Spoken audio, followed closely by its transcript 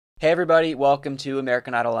Hey everybody, welcome to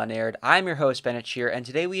American Idol Unaired. I'm your host, Bennett Shear, and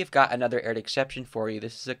today we have got another aired exception for you.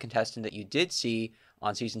 This is a contestant that you did see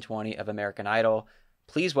on season 20 of American Idol.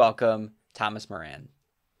 Please welcome Thomas Moran.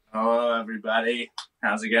 Hello, everybody.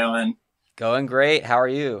 How's it going? Going great. How are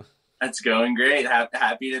you? It's going great.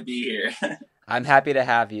 Happy to be here. I'm happy to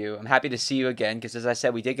have you. I'm happy to see you again because, as I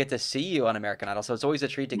said, we did get to see you on American Idol, so it's always a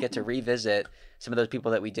treat to get to revisit some of those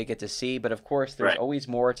people that we did get to see. But of course, there's Right. always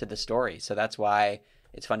more to the story, so that's why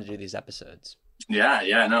it's fun to do these episodes.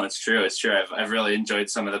 Yeah, no, it's true. It's true. I've really enjoyed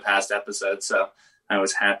some of the past episodes, so I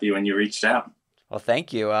was happy when you reached out. Well,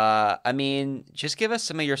 thank you. Just give us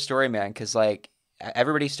some of your story, man, because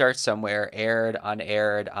everybody starts somewhere, aired,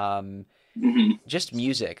 unaired. hmm Just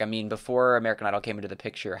music. I mean, before American Idol came into the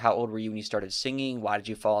picture, how old were you when you started singing? Why did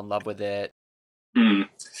you fall in love with it? Hmm.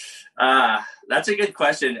 That's a good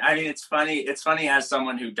question. I mean, it's funny. It's funny as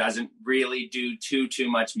someone who doesn't really do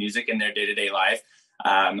too much music in their day to day life.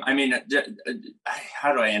 I mean,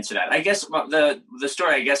 how do I answer that? I guess the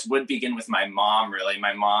story, I guess, would begin with my mom. Really,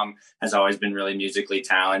 my mom has always been really musically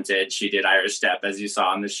talented. She did Irish step, as you saw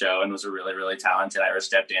on the show, and was a really talented Irish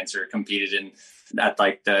step dancer. Competed in at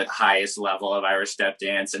like the highest level of Irish step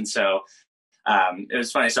dance, and so it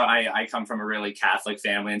was funny. So I come from a really Catholic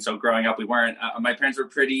family, and so growing up, we weren't. My parents were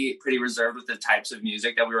pretty reserved with the types of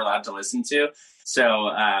music that we were allowed to listen to. So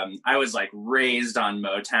I was like raised on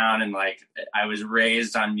Motown, and like I was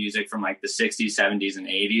raised on music from like the '60s, '70s, and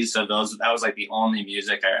 '80s. So that was like the only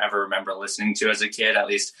music I ever remember listening to as a kid, at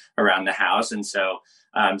least around the house. And so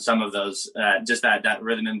some of those, just that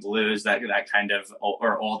rhythm and blues, that kind of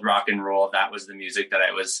or old rock and roll, that was the music that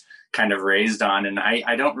I was kind of raised on. And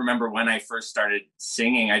I don't remember when I first started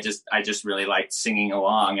singing. I just really liked singing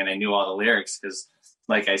along, and I knew all the lyrics because,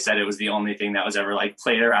 like I said, it was the only thing that was ever like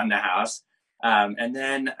played around the house. And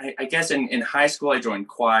then I guess in high school, I joined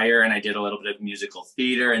choir, and I did a little bit of musical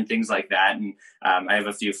theater and things like that. And I have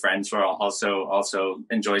a few friends who are also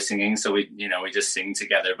enjoy singing. So we just sing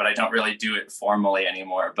together, but I don't really do it formally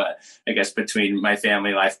anymore. But I guess between my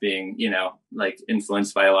family life being, like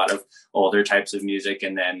influenced by a lot of older types of music,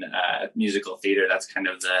 and then musical theater, that's kind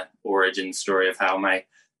of the origin story of how my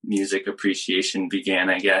music appreciation began,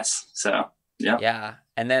 I guess. So, yeah. Yeah.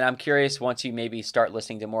 And then I'm curious, once you maybe start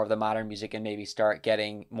listening to more of the modern music and maybe start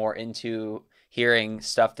getting more into hearing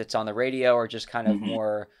stuff that's on the radio or just kind of hmm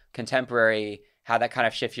more contemporary, how that kind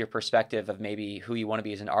of shifts your perspective of maybe who you want to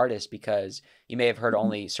be as an artist, because you may have heard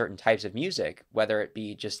only certain types of music, whether it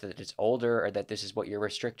be just that it's older or that this is what you're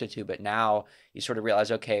restricted to. But now you sort of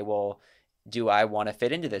realize, okay, well, do I want to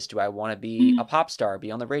fit into this? Do I want to be a pop star,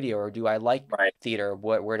 be on the radio, or do I like Right. theater?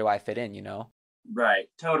 Where do I fit in, you know? Right,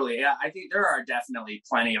 totally. Yeah, I think there are definitely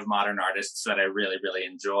plenty of modern artists that I really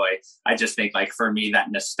enjoy. I just think, like, for me, that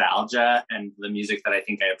nostalgia and the music that I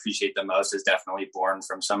think I appreciate the most is definitely born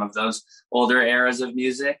from some of those older eras of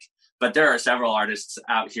music. But there are several artists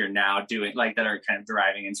out here now doing like that are kind of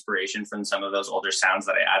deriving inspiration from some of those older sounds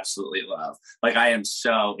that I absolutely love. Like I am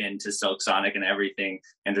so into Silk Sonic and everything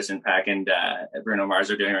Anderson Paak and Bruno Mars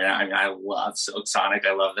are doing right now. I mean, I love Silk Sonic.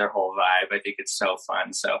 I love their whole vibe. I think it's so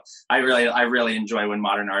fun. So I really enjoy when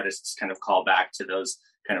modern artists kind of call back to those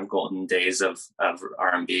kind of golden days of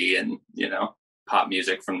R&B and pop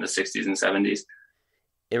music from the '60s and '70s.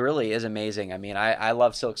 It really is amazing. I mean, I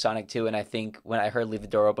love Silk Sonic too, and I think when I heard Leave the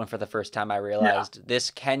Door Open for the first time, I Yeah. realized this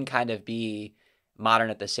can kind of be modern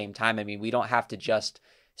at the same time. I mean, we don't have to just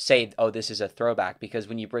say, oh, this is a throwback, because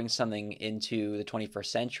when you bring something into the 21st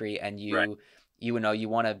century and Right. you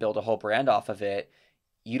want to build a whole brand off of it,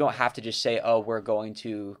 you don't have to just say, oh, we're going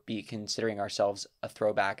to be considering ourselves a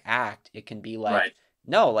throwback act. It can be like, Right.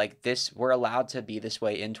 no, like this, we're allowed to be this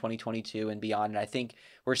way in 2022 and beyond. And I think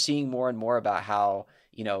we're seeing more and more about how,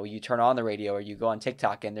 you turn on the radio or you go on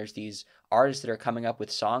TikTok and there's these artists that are coming up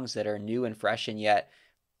with songs that are new and fresh and yet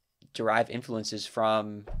derive influences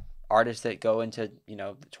from artists that go into,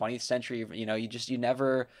 the 20th century. You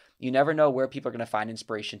never know where people are going to find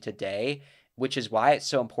inspiration today, which is why it's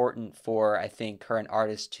so important for, I think, current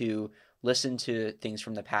artists to listen to things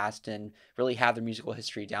from the past and really have their musical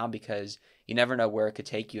history down, because you never know where it could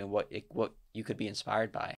take you and what you could be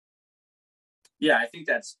inspired by. Yeah, I think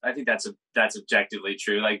that's objectively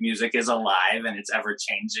true. Like music is alive and it's ever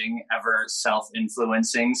changing, ever self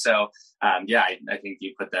influencing. So yeah, I think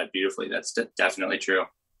you put that beautifully. That's definitely true.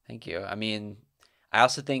 Thank you. I mean, I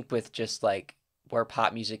also think with just like where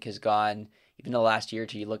pop music has gone, even the last year or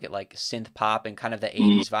two, you look at like synth pop and kind of the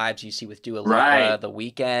Mhm. 80s vibes you see with Dua Lipa, Right. The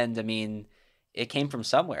Weeknd. I mean, it came from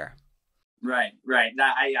somewhere. Right.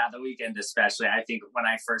 Yeah, the weekend especially. I think when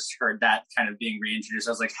I first heard that kind of being reintroduced,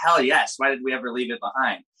 I was like, hell yes. Why did we ever leave it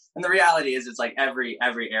behind? And the reality is, it's like every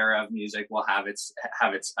era of music will have its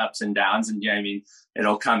ups and downs, and I mean,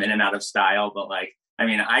 it'll come in and out of style. But like, I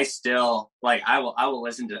mean, I still like, I will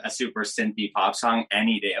listen to a super synthy pop song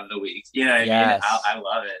any day of the week. You know what I mean? Yes. I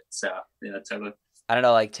love it. So yeah, totally. I don't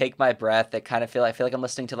know, like Take My Breath, that kind of I feel like I'm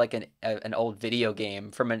listening to like an old video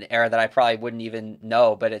game from an era that I probably wouldn't even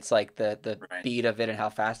know, but it's like the Right. beat of it and how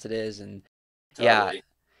fast it is, and yeah. Totally.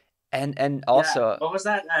 And Yeah. also, What was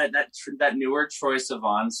that? That newer Troye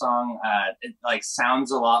Sivan song? It like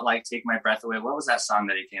sounds a lot like "Take My Breath Away." What was that song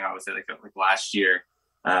that he came out with like last year?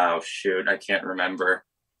 Oh shoot, I can't remember.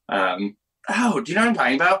 Oh, do you know what I'm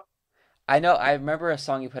talking about? I know I remember a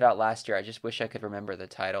song you put out last year. I just wish I could remember the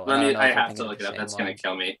title, and I don't know I if we're have thinking to of look the it up. same That's gonna one.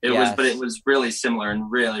 kill me. But it Yes. was really similar and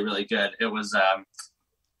really, really good. It was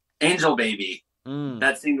Angel Baby. Mm.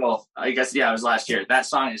 That single, I guess, yeah, it was last year. That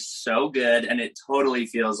song is so good, and it totally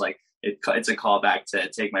feels like it's a callback to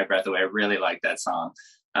 "Take My Breath Away." I really like that song.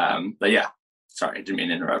 But yeah, sorry, I didn't mean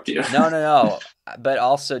to interrupt you. No, no, no. But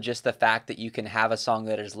also just the fact that you can have a song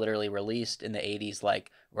that is literally released in the 80s,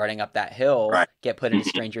 like Running Up That Hill, Right. get put into Mhm.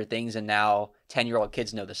 Stranger Things, and now 10-year-old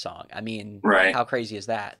kids know the song. I mean, Right. how crazy is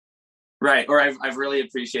that? Right. Or I've really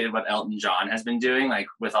appreciated what Elton John has been doing, like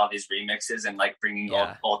with all these remixes and like bringing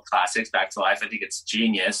Yeah. old classics back to life. I think it's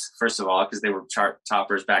genius, first of all, because they were chart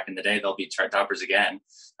toppers back in the day. They'll be chart toppers again,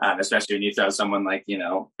 especially when you throw someone like,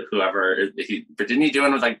 whoever. But didn't he do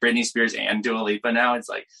one with like Britney Spears and Dua Lipa now? It's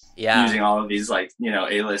like Yeah. using all of these like,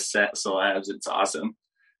 A-list celebs. It's awesome.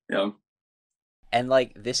 You know? And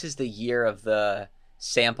like this is the year of the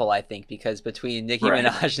sample, I think, because between Nicki Right.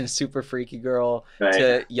 Minaj and Super Freaky Girl Right.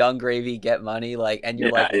 to Young Gravy, Get Money, like, and you're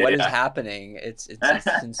Yeah. like, what is Yeah. happening? It's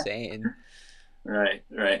insane. Right.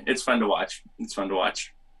 Right. It's fun to watch. It's fun to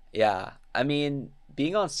watch. Yeah. I mean,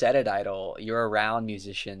 being on set at Idol, you're around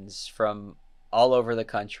musicians from all over the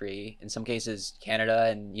country, in some cases Canada,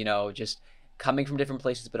 and just coming from different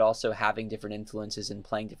places, but also having different influences and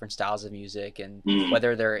playing different styles of music, and Mm.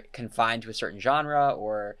 whether they're confined to a certain genre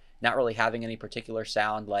or not really having any particular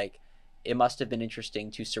sound, like it must have been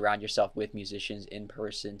interesting to surround yourself with musicians in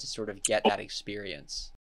person to sort of get that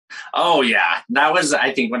experience. Oh yeah, that was,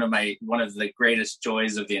 I think, one of the greatest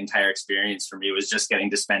joys of the entire experience for me was just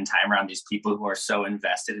getting to spend time around these people who are so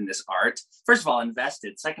invested in this art. First of all,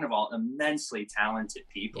 invested. Second of all, immensely talented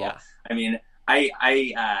people. Yeah. I mean,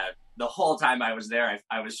 I the whole time I was there,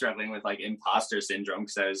 I was struggling with like imposter syndrome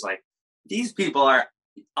because I was like, these people are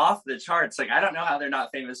off the charts. Like, I don't know how they're not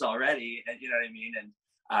famous already, and you know what I mean.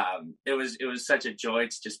 And it was such a joy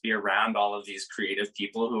to just be around all of these creative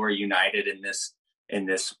people who are united in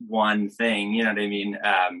this one thing, you know what I mean?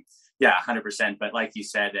 Yeah, 100%. But like you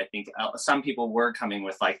said, I think some people were coming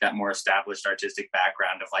with like that more established artistic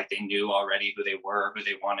background of like they knew already who they were, who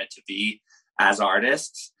they wanted to be as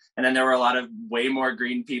artists. And then there were a lot of way more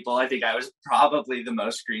green people. I think I was probably the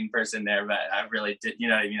most green person there, but I really did, you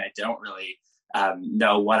know what I mean? I don't really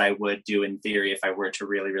know what I would do in theory if I were to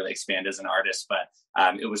really, really expand as an artist. But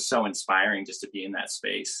it was so inspiring just to be in that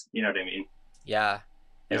space. You know what I mean? Yeah.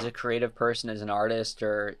 As Yeah. a creative person, as an artist,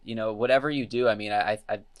 or whatever you do. I mean,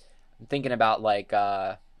 I'm thinking about like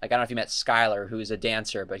I don't know if you met Skylar, who's a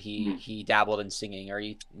dancer, but he Mhm. he dabbled in singing, or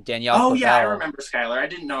Danielle Oh yeah, I Clavel. remember Skylar. I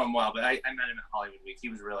didn't know him well, but I met him at Hollywood Week. He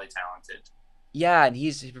was really talented. Yeah, and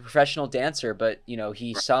he's a professional dancer, but he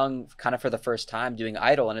Right. sung kind of for the first time doing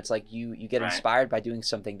Idol, and it's like you get Right. inspired by doing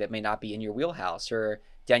something that may not be in your wheelhouse. Or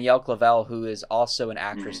Danielle Clavel, who is also an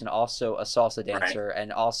actress Mhm. and also a salsa Right. dancer and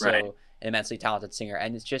Right. also an immensely talented singer.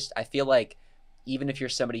 And it's just, I feel like even if you're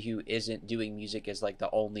somebody who isn't doing music as like the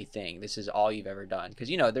only thing, this is all you've ever done. Because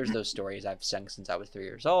there's those stories, I've sung since I was 3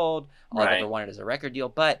 years old. All I've ever Right. wanted is a record deal.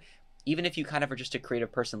 But even if you kind of are just a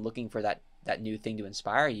creative person looking for that new thing to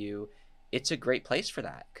inspire you, it's a great place for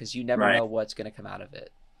that because you never Right. know what's going to come out of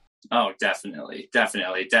it. Oh, definitely.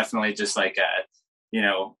 Definitely. Definitely just like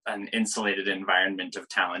an insulated environment of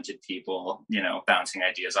talented people, bouncing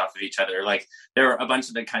ideas off of each other. Like there were a bunch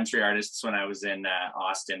of the country artists when I was in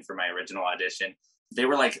Austin for my original audition. They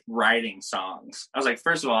were like writing songs. I was like,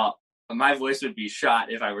 first of all, my voice would be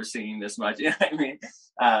shot if I were singing this much. You know what I mean?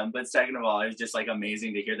 But second of all, it was just like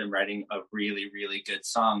amazing to hear them writing a really, really good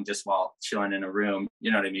song just while chilling in a room.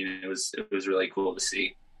 You know what I mean? It was really cool to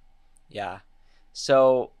see. Yeah.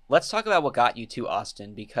 So let's talk about what got you to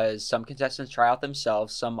Austin, because some contestants try out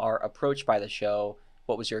themselves, some are approached by the show.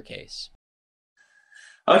 What was your case?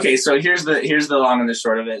 Okay, so here's the long and the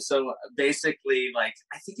short of it. So basically, like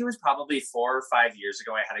I think it was probably 4 or 5 years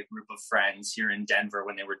ago, I had a group of friends here in Denver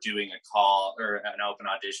when they were doing a call or an open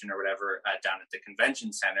audition or whatever down at the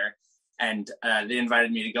convention center, and they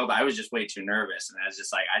invited me to go, but I was just way too nervous. And I was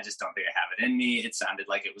just like, I just don't think I have it in me. It sounded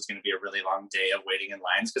like it was going to be a really long day of waiting in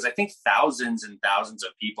lines, because I think thousands and thousands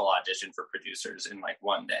of people audition for producers in like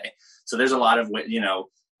one day. So there's a lot of,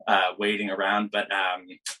 waiting around. But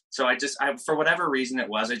so for whatever reason it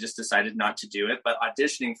was, I just decided not to do it. But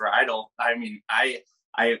auditioning for Idol, I mean, I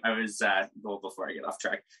was, well, before I get off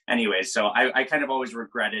track. Anyway, so I kind of always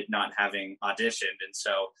regretted not having auditioned. And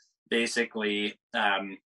so basically,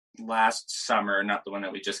 last summer, not the one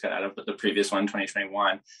that we just got out of, but the previous one,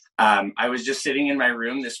 2021, I was just sitting in my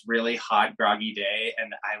room this really hot, groggy day.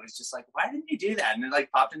 And I was just like, why didn't you do that? And it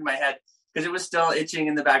like popped into my head, because it was still itching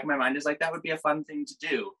in the back of my mind. It's like, that would be a fun thing to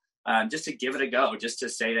do. Just to give it a go, just to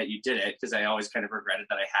say that you did it, because I always kind of regretted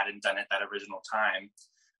that I hadn't done it that original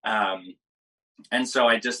time. And so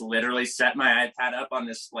I just literally set my iPad up on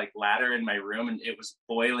this like ladder in my room, and it was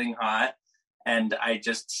boiling hot. And I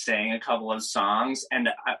just sang a couple of songs, and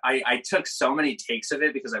I took so many takes of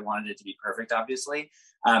it because I wanted it to be perfect, obviously,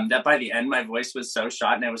 that by the end, my voice was so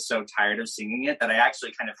shot and I was so tired of singing it that I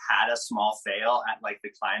actually kind of had a small fail at like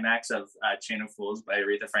the climax of Chain of Fools by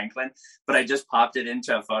Aretha Franklin. But I just popped it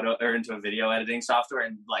into a video editing software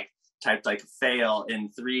and like typed like fail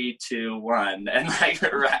in 3, 2, 1, and like,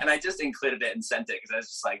 and I just included it and sent it, because I was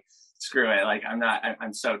just like, screw it, like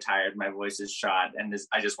I'm so tired, my voice is shot, and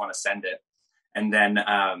I just want to send it. And then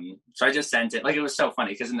so I just sent it. Like, it was so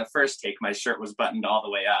funny, because in the first take my shirt was buttoned all the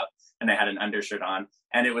way up and I had an undershirt on,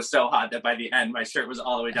 and it was so hot that by the end my shirt was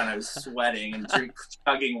all the way down. I was sweating and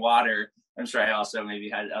chugging water. I'm sure I also maybe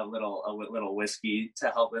had a little whiskey to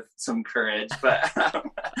help with some courage, but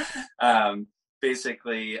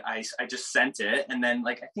basically I just sent it. And then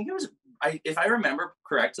like, I think it was, if I remember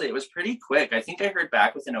correctly, it was pretty quick. I think I heard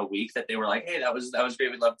back within a week that they were like, hey, that was great,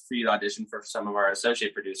 we'd love for you to audition for some of our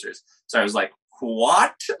associate producers. So I was like,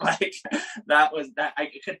 what? Like, that I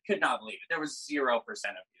could not believe it. There was 0% of me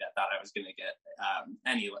that thought I was going to get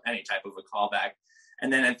any type of a call back.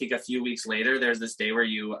 And then I think a few weeks later, there's this day where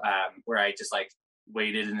I just like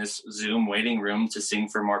waited in this Zoom waiting room to sing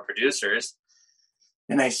for more producers.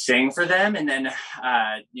 And I sang for them, and then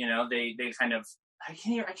they kind of, I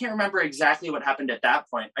can't remember exactly what happened at that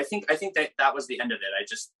point. I think that was the end of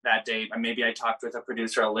it. That day, maybe I talked with a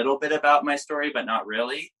producer a little bit about my story, but not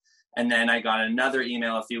really. And then I got another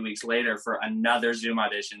email a few weeks later for another Zoom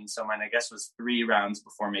audition. So mine, I guess, was 3 rounds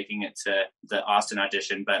before making it to the Austin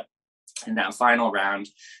audition. But in that final round,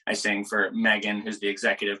 I sang for Megan, who's the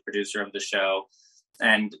executive producer of the show.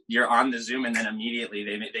 And you're on the Zoom, and then immediately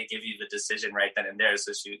they give you the decision right then and there.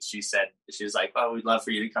 So she said, she was like, oh, we'd love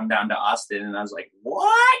for you to come down to Austin. And I was like,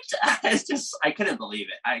 what? I couldn't believe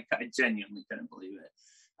it. I genuinely couldn't believe it.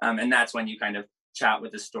 And that's when you kind of chat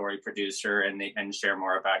with the story producer and share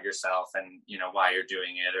more about yourself and, why you're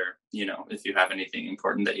doing it, or, if you have anything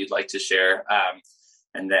important that you'd like to share.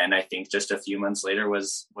 And then I think just a few months later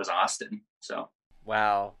was Austin. So.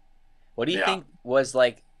 Wow. What do you think was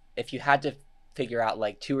like, if you had to figure out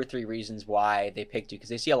like 2 or 3 reasons why they picked you, because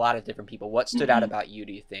they see a lot of different people, what stood out about you,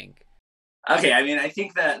 do you think? Okay, I mean, I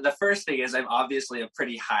think that the first thing is I'm obviously a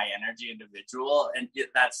pretty high energy individual, and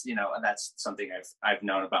that's that's something I've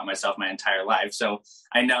known about myself my entire life. So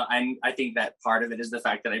I think that part of it is the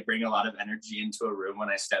fact that I bring a lot of energy into a room when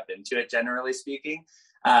I step into it, generally speaking.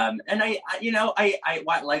 And I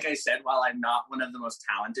like I said, while I'm not one of the most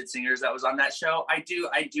talented singers that was on that show, I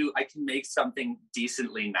can make something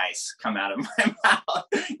decently nice come out of my mouth.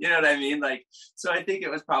 You know what I mean? Like, so I think it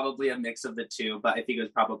was probably a mix of the two, but I think it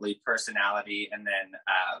was probably personality. And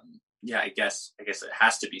then, I guess it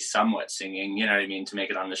has to be somewhat singing, you know what I mean, to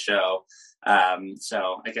make it on the show.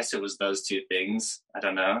 So I guess it was those 2 things. I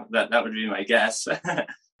don't know, that would be my guess.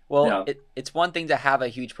 Well, it's one thing to have a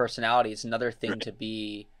huge personality. It's another thing to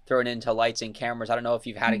be thrown into lights and cameras. I don't know if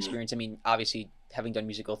you've had experience. I mean, obviously, having done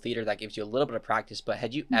musical theater, that gives you a little bit of practice. But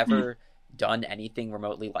had you ever done anything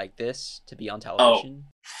remotely like this to be on television?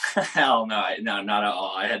 Oh, hell no, not at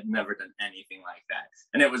all. I had never done anything like that.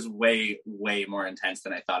 And it was way, way more intense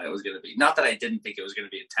than I thought it was going to be. Not that I didn't think it was going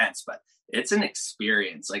to be intense, but it's an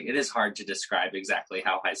experience. Like, it is hard to describe exactly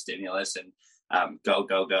how high stimulus and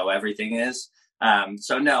go everything is.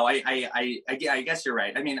 So no, I guess you're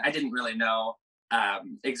right. I mean, I didn't really know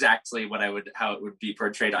exactly how it would be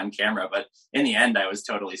portrayed on camera, but in the end, I was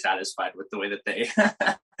totally satisfied with the way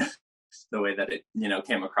that it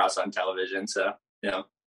came across on television. So,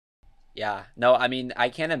 Yeah, no, I mean, I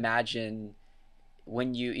can't imagine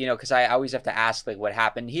when because I always have to ask, like, what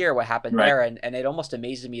happened here, what happened there, and it almost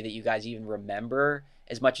amazes me that you guys even remember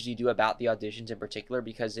as much as you do about the auditions in particular,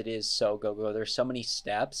 because it is so go. There's so many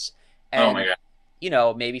steps. And, oh my God.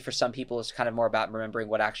 maybe for some people it's kind of more about remembering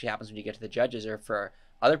what actually happens when you get to the judges, or for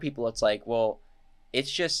other people it's like, well,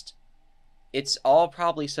 it's just it's all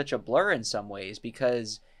probably such a blur in some ways,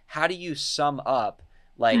 because how do you sum up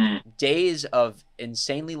like Mm, days of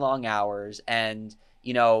insanely long hours, and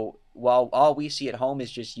while all we see at home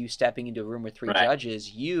is just you stepping into a room with three right.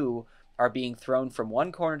 judges, you are being thrown from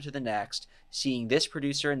one corner to the next, seeing this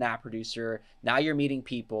producer and that producer. Now you're meeting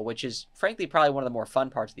people, which is frankly probably one of the more fun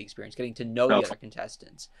parts of the experience, getting to know So the other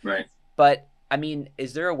contestants. right. But I mean,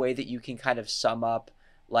 is there a way that you can kind of sum up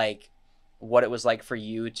like what it was like for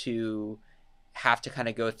you to have to kind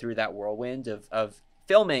of go through that whirlwind of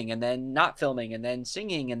filming and then not filming and then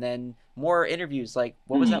singing and then more interviews? Like,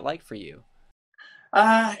 what was Mhm. that like for you?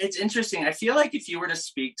 It's interesting. I feel like if you were to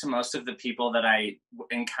speak to most of the people that I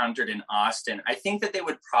encountered in Austin, I think that they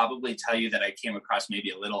would probably tell you that I came across maybe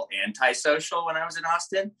a little antisocial when I was in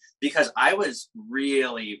Austin, because I was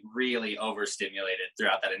really, really overstimulated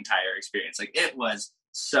throughout that entire experience. Like, it was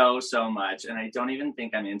so much. And I don't even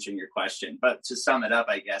think I'm answering your question. But to sum it up,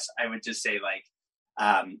 I guess I would just say, like,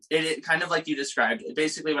 it kind of like you described.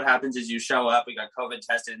 Basically, what happens is you show up, we got COVID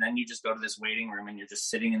tested, and then you just go to this waiting room, and you're just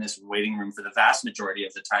sitting in this waiting room for the vast majority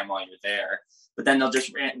of the time while you're there. But then they'll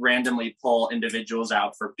just randomly pull individuals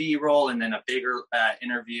out for B-roll, and then a bigger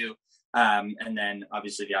interview, and then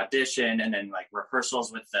obviously the audition, and then like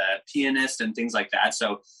rehearsals with the pianist and things like that.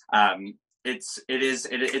 So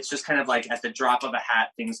it's just kind of like at the drop of a hat,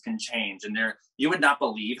 things can change, and you would not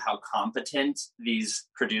believe how competent these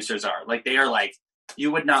producers are. Like, they are like, you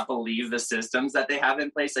would not believe the systems that they have in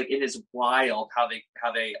place. Like, it is wild how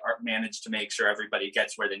they are managed to make sure everybody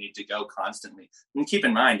gets where they need to go constantly. And keep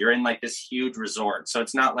in mind, you're in like this huge resort, so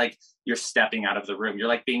it's not like you're stepping out of the room. You're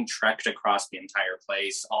like being trekked across the entire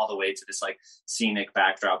place all the way to this like scenic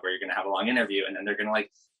backdrop where you're going to have a long interview, and then they're going to like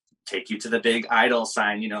take you to the big idol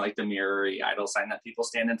sign, like the mirrory idol sign that people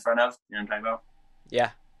stand in front of. You know what I'm talking about?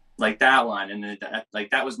 Yeah. Like that one, and then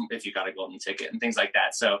that was if you got a golden ticket and things like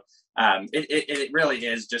that. So it really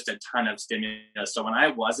is just a ton of stimulus. So when I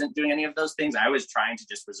wasn't doing any of those things, I was trying to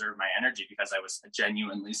just reserve my energy, because I was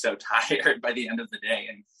genuinely so tired by the end of the day,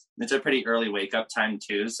 and it's a pretty early wake up time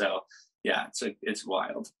too. So yeah, it's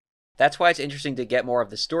wild. That's why it's interesting to get more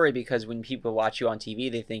of the story, because when people watch you on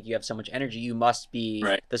TV, they think you have so much energy, you must be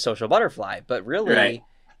Right. the social butterfly. But Right. really,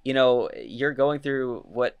 you're going through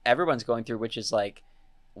what everyone's going through, which is like,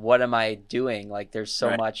 what am I doing? Like, there's so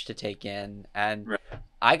Right. much to take in. And Right.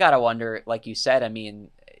 I gotta wonder, like you said, I mean,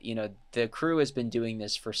 the crew has been doing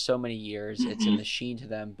this for so many years. It's a Mm-hmm. machine to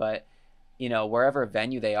them, but wherever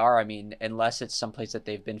venue they are, I mean, unless it's someplace that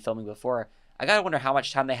they've been filming before, I gotta wonder how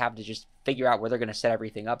much time they have to just figure out where they're gonna set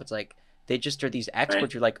everything up. It's like they just are these Right.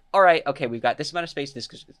 experts. You're like, all right, okay, we've got this amount of space. This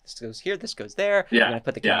goes here. This goes there. We're Yeah. gonna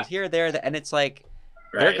put the Yeah. cameras here, there, and it's like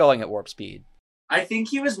they're Right. going at warp speed. I think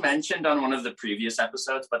he was mentioned on one of the previous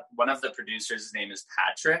episodes, but one of the producers, his name is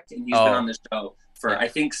Patrick, and he's been on Oh, the show for, yeah, I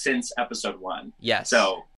think, since episode 1. yes,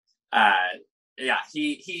 So yeah,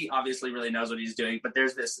 he obviously really knows what he's doing. But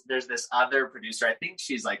there's this other producer. I think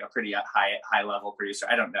she's like a pretty high level producer.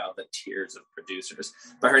 I don't know the tiers of producers,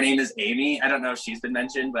 but her name is Amy. I don't know if she's been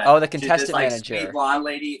mentioned, but oh, the she's this contestant like sweet manager. blonde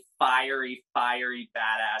lady, fiery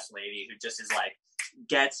badass lady who just is like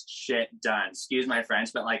gets shit done. Excuse my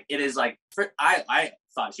French, but like it is like I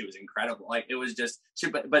thought she was incredible. Like it was just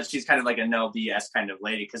but she's kind of like a no BS kind of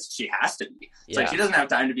lady, because she has to be. It's like she Yeah, doesn't have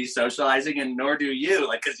time to be socializing, and nor do you.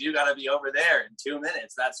 Like, because you got to be over there in 2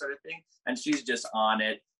 minutes, that sort of thing. And she's just on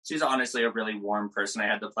it. She's honestly a really warm person. I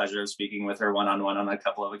had the pleasure of speaking with her one-on-one on a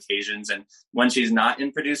couple of occasions. And when she's not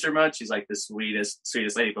in producer mode, she's like the sweetest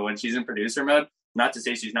lady. But when she's in producer mode, not to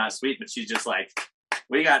say she's not sweet, but she's just like,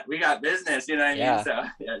 we got business, you know what I mean? yeah, So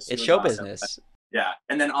yeah, she it's was show awesome. business. Yeah,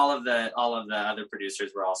 and then all of the other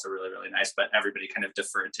producers were also really nice, but everybody kind of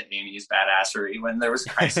deferred to Amy's badassery when there was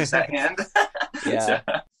crisis at hand. So Yeah.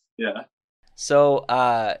 yeah. So,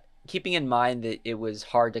 keeping in mind that it was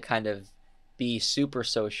hard to kind of be super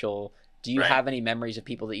social, do you Right. have any memories of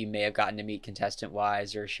people that you may have gotten to meet contestant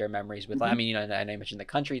wise, or share memories with? I Mm-hmm. mean, I know you mentioned the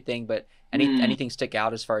country thing, but Mm. anything stick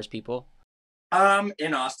out as far as people?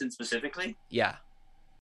 In Austin specifically. Yeah.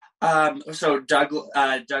 So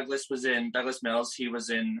Douglas was in Douglas Mills. He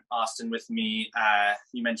was in Austin with me.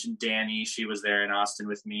 You mentioned Danny. She was there in Austin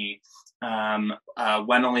with me.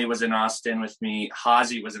 Wenley was in Austin with me.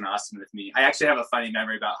 Hazy was in Austin with me. I actually have a funny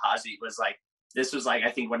memory about Hazy. This was like,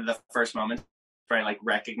 I think, one of the first moments where I like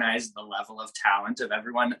recognized the level of talent of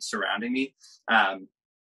everyone surrounding me.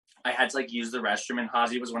 I had to like use the restroom, and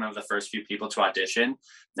Hazy was one of the first few people to audition.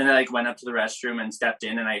 And I like went up to the restroom and stepped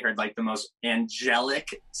in, and I heard like the most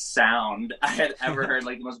angelic sound I had ever heard,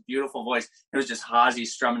 like the most beautiful voice. It was just Hazy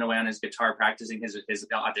strumming away on his guitar, practicing his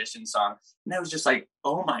audition song. And I was just like,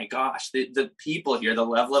 oh my gosh, the people here, the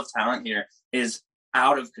level of talent here is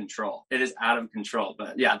out of control. It is out of control.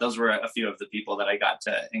 But yeah, those were a few of the people that I got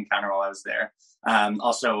to encounter while I was there.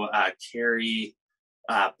 Also, Carrie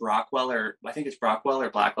Brockwell, or I think it's Brockwell or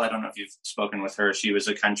Blackwell. I don't know if you've spoken with her. She was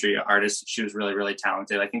a country artist. She was really, really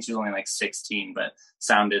talented. I think she was only like 16, but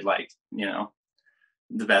sounded like, you know,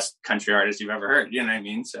 the best country artist you've ever heard. You know what I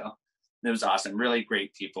mean? So it was awesome. Really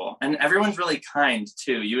great people. And everyone's really kind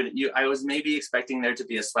too. I was maybe expecting there to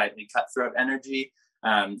be a slightly cutthroat energy.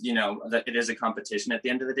 You know, that it is a competition at the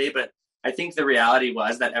end of the day, but I think the reality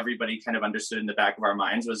was that everybody kind of understood in the back of our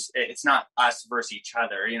minds was it's not us versus each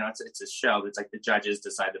other. You know, it's a show. It's like the judges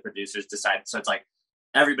decide, the producers decide. So it's like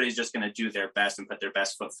everybody's just going to do their best and put their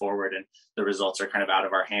best foot forward, and the results are kind of out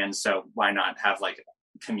of our hands. So why not have like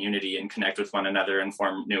community and connect with one another and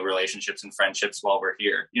form new relationships and friendships while we're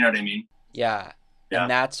here? You know what I mean? Yeah. Yeah.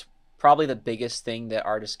 And that's probably the biggest thing that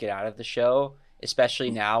artists get out of the show,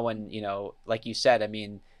 especially now when, you know, like you said, I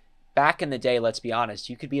mean, back in the day, let's be honest,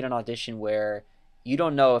 you could be at an audition where you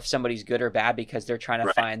don't know if somebody's good or bad because they're trying to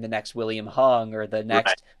Right. find the next William Hung or the Right.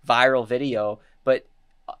 next viral video. But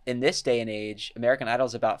in this day and age, American Idol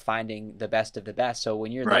is about finding the best of the best. So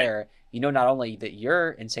when you're Right. there, you know not only that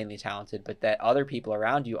you're insanely talented, but that other people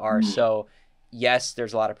around you are. Mm. So yes,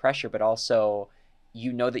 there's a lot of pressure, but also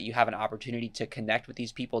you know that you have an opportunity to connect with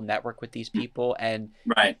these people, network with these people, and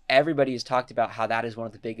Right. everybody has talked about how that is one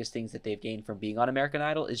of the biggest things that they've gained from being on American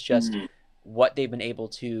Idol is just Mm. what they've been able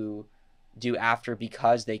to do after,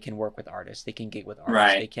 because they can work with artists, they can gig with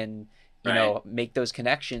artists, they Right. can, you Right. know, make those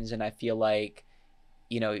connections. And I feel like,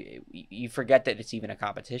 you know, you forget that it's even a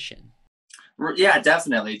competition. Yeah,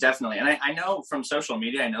 definitely, definitely. And I know from social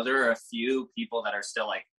media, I know there are a few people that are still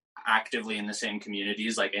like actively in the same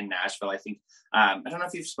communities, like in Nashville. I think I don't know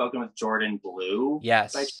if you've spoken with Jordan Blue.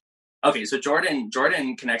 Yes. Okay, so Jordan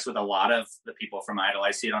connects with a lot of the people from Idol.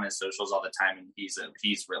 I see it on his socials all the time, and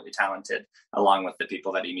he's really talented, along with the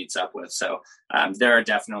people that he meets up with. So there are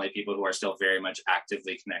definitely people who are still very much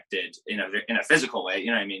actively connected in a physical way.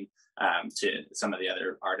 You know what I mean? To some of the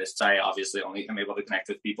other artists, I obviously only am able to connect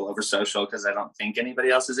with people over social because I don't think anybody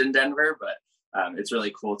else is in Denver. But it's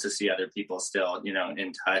really cool to see other people still, you know,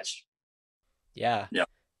 in touch. Yeah. Yeah.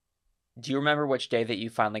 Do you remember which day that you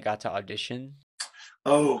finally got to audition?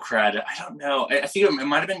 Oh, crud. I don't know. I think it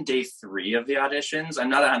might have been day 3 of the auditions. I'm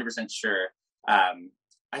not 100% sure.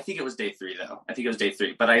 I think it was day 3, though. I think it was day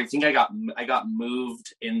 3. But I think I got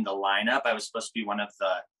moved in the lineup. I was supposed to be one of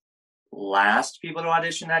the last people to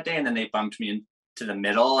audition that day, and then they bumped me into the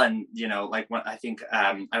middle. And, you know, like when I think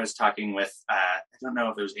I was talking with, I don't know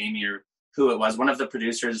if it was Amy or who it was, one of the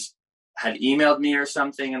producers had emailed me or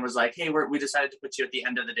something and was like, hey, we decided to put you at the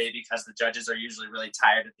end of the day because the judges are usually really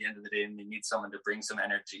tired at the end of the day and they need someone to bring some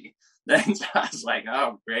energy. Then so I was like,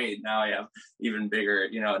 oh, great. Now I have even bigger,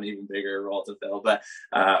 you know, an even bigger role to fill. But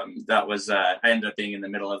that was, I ended up being in the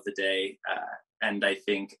middle of the day. And I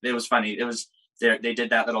think it was funny. It was, they did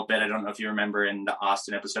that little bit. I don't know if you remember in the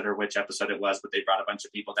Austin episode or which episode it was, but they brought a bunch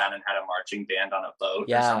of people down and had a marching band on a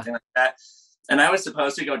boat or something like that. And I was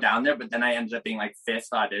supposed to go down there, but then I ended up being like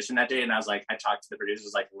 5th audition that day. And I was like, I talked to the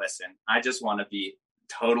producers, like, listen, I just want to be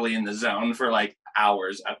totally in the zone for like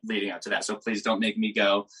hours leading up to that. So please don't make me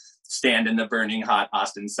go stand in the burning hot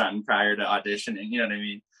Austin sun prior to auditioning. You know what I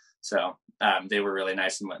mean? So they were really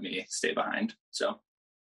nice and let me stay behind. So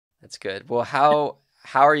that's good. Well, how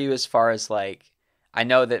are you as far as like, I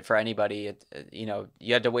know that for anybody, you know,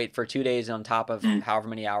 you had to wait for 2 days on top of however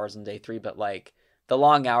many hours on day 3, but like, the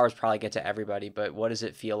long hours probably get to everybody, but what does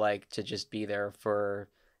it feel like to just be there for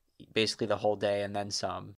basically the whole day and then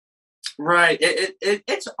some? Right.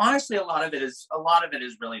 It's honestly a lot of it is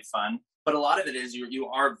really fun, but a lot of it is you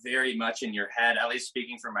are very much in your head. At least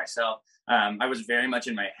speaking for myself, I was very much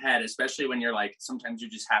in my head, especially when you're like sometimes you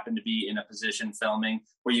just happen to be in a position filming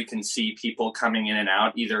where you can see people coming in and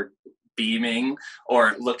out, either beaming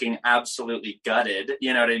or looking absolutely gutted,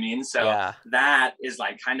 you know what I mean? So yeah. That is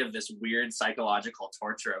like kind of this weird psychological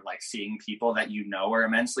torture of like seeing people that you know are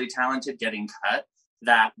immensely talented getting cut.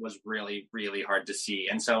 That was really, really hard to see.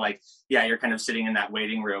 And so like, yeah, you're kind of sitting in that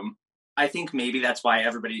waiting room I think maybe that's why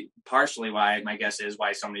partially why my guess is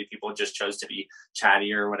why so many people just chose to be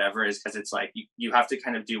chatty or whatever, is because it's like you have to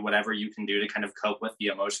kind of do whatever you can do to kind of cope with the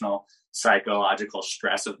emotional, psychological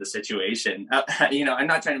stress of the situation. I'm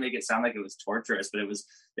not trying to make it sound like it was torturous, but it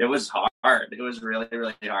was hard. It was really,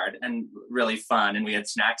 really hard and really fun. And we had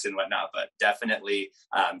snacks and whatnot, but definitely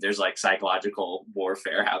there's like psychological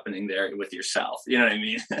warfare happening there with yourself. You know what I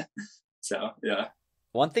mean? So, yeah.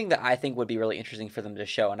 One thing that I think would be really interesting for them to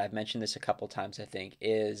show, and I've mentioned this a couple times, I think,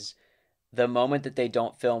 is the moment that they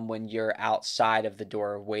don't film when you're outside of the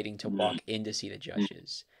door waiting to walk in to see the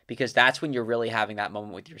judges. Because that's when you're really having that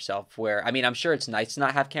moment with yourself where, I mean, I'm sure it's nice to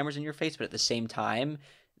not have cameras in your face, but at the same time,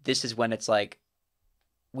 this is when it's like,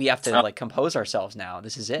 we have to like compose ourselves now.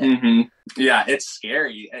 This is it. Mm-hmm. Yeah, it's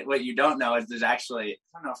scary. What you don't know is there's actually,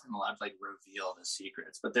 I don't know if I'm allowed to like reveal the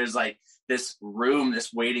secrets, but there's like this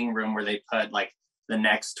waiting room where they put like the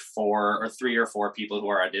next 3 or 4 people who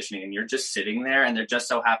are auditioning, and you're just sitting there, and there just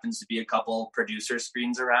so happens to be a couple producer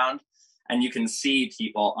screens around, and you can see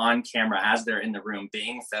people on camera as they're in the room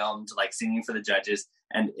being filmed, like singing for the judges.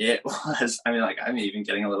 And it was, I mean, like, I'm even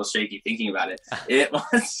getting a little shaky thinking about it. It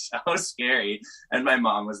was so scary. And my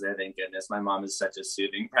mom was there, thank goodness. My mom is such a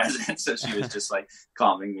soothing presence. So she was just like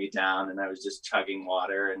calming me down, and I was just chugging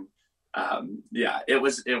water. And yeah, it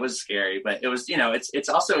was scary, but it was, it's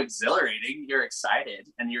also exhilarating. You're excited,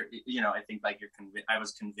 and I think like I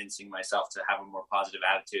was convincing myself to have a more positive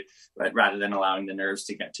attitude, but rather than allowing the nerves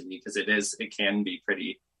to get to me, because it can be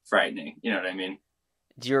pretty frightening. You know what I mean?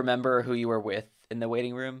 Do you remember who you were with in the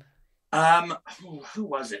waiting room? Who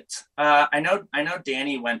was it? I know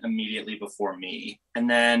Danny went immediately before me, and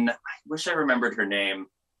then I wish I remembered her name.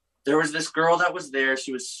 There was this girl that was there.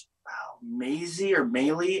 She was Maisie or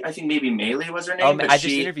Maylee. I think maybe Maylee was her name. I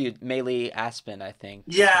just interviewed Maylee Aspen, I think.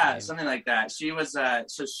 Yeah, something like that. She was, I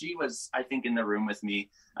think, in the room with me.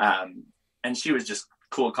 And she was just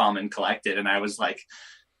cool, calm, and collected. And I was like,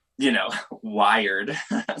 wired.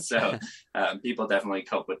 So people definitely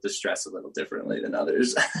cope with the stress a little differently than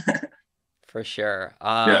others. For sure.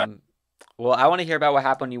 Yeah. Well, I want to hear about what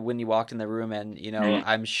happened when you walked in the room, and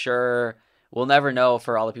I'm sure we'll never know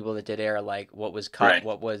for all the people that did air, like what was cut, right,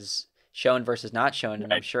 what was shown versus not shown.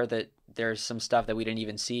 And right. I'm sure that there's some stuff that we didn't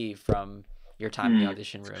even see from your time in the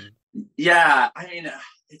audition room. Yeah. I mean,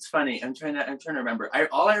 it's funny. I'm trying to remember.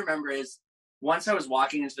 All I remember is once I was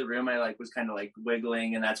walking into the room, I like was kind of like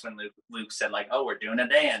wiggling. And that's when Luke said like, "Oh, we're doing a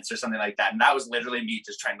dance," or something like that. And that was literally me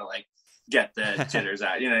just trying to like get the jitters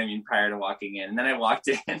out, you know what I mean? Prior to walking in. And then I walked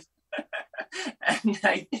in. And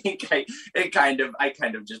I think I kind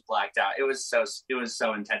of just blacked out. It was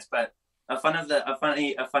so intense. But a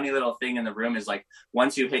funny little thing in the room is like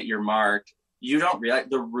once you hit your mark, you don't realize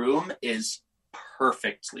the room is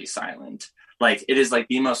perfectly silent. Like it is like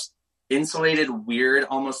the most insulated, weird,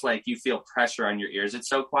 almost like you feel pressure on your ears. It's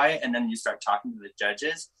so quiet, and then you start talking to the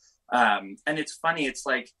judges. And it's funny. It's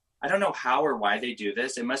like I don't know how or why they do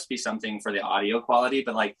this. It must be something for the audio quality,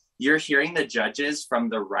 but like you're hearing the judges from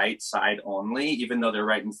the right side only, even though they're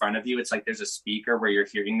right in front of you. It's like there's a speaker where you're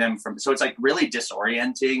hearing them from. So it's like really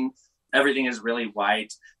disorienting. Everything is really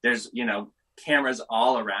white. There's, cameras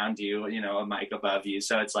all around you, a mic above you.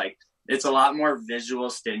 So it's like, it's a lot more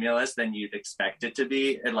visual stimulus than you'd expect it to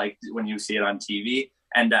be. And like when you see it on TV.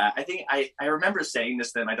 And I think I remember saying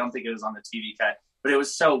this to them. I don't think it was on the TV cut, but it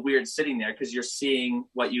was so weird sitting there because you're seeing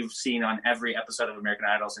what you've seen on every episode of American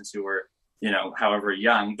Idol since you were, however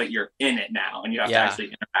young, but you're in it now and you have to actually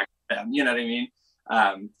interact with them. You know what I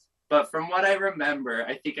mean? But from what I remember,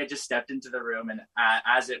 I think I just stepped into the room and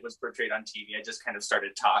as it was portrayed on TV, I just kind of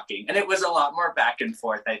started talking. And it was a lot more back and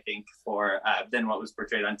forth, I think, than what was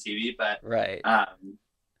portrayed on TV. But right.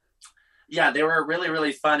 Yeah, they were really,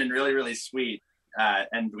 really fun and really, really sweet.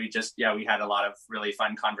 And we had a lot of really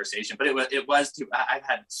fun conversation. But I've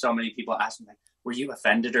had so many people ask me, like, were you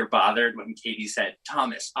offended or bothered when Katie said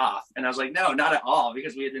Thomas off? And I was like, no, not at all,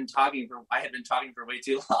 because I had been talking for way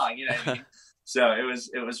too long. You know what I mean? So it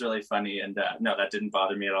was really funny. And no, that didn't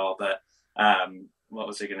bother me at all. But what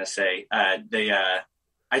was I going to say?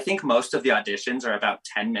 I think most of the auditions are about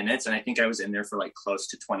 10 minutes. And I think I was in there for like close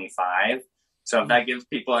to 25. So if that gives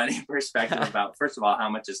people any perspective about, first of all, how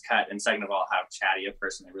much is cut, and second of all, how chatty a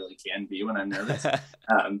person I really can be when I'm nervous.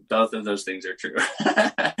 Both of those things are true.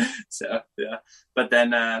 So, yeah. But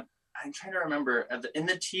then I'm trying to remember, in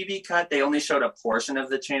the TV cut, they only showed a portion of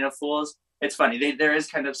the Chain of Fools. It's funny. There is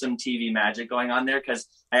kind of some TV magic going on there because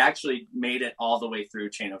I actually made it all the way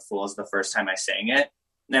through Chain of Fools the first time I sang it.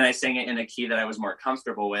 And then I sang it in a key that I was more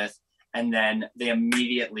comfortable with. And then they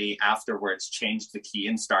immediately afterwards changed the key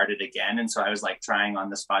and started again. And so I was like trying on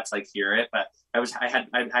the spot to like hear it, but I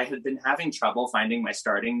had been having trouble finding my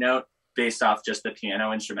starting note based off just the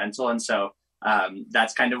piano instrumental. And so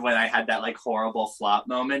that's kind of when I had that like horrible flop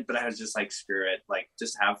moment, but I was just like, screw it, like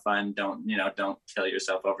just have fun. Don't kill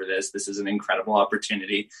yourself over this. This is an incredible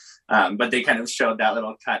opportunity. But they kind of showed that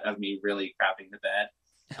little cut of me really crapping the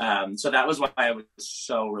bed. So that was why I was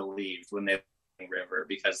so relieved when they River,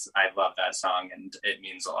 because I love that song and it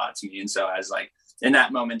means a lot to me. And so I was like, in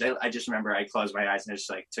that moment, I just remember I closed my eyes and I just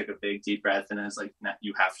like took a big deep breath and I was like, nah,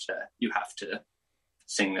 you have to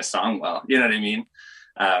sing this song well. You know what I mean?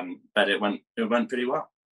 But it went pretty well.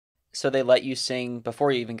 So they let you sing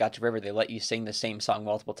before you even got to River. They let you sing the same song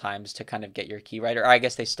multiple times to kind of get your key right, or I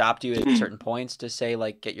guess they stopped you at certain points to say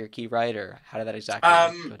like get your key right, or how did that exactly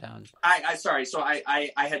go down? I sorry. So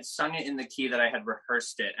I had sung it in the key that I had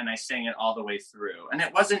rehearsed it, and I sang it all the way through, and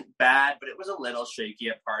it wasn't bad, but it was a little shaky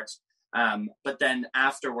at parts. But then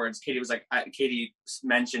afterwards, Katie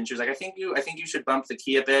mentioned, she was like, I think you should bump the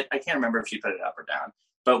key a bit. I can't remember if she put it up or down.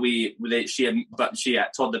 But she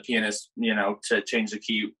had told the pianist, to change the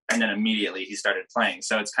key, and then immediately he started playing.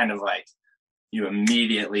 So it's kind of like you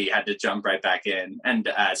immediately had to jump right back in, and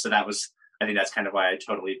so I think that's kind of why I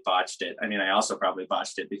totally botched it. I mean, I also probably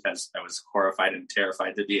botched it because I was horrified and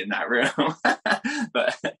terrified to be in that room.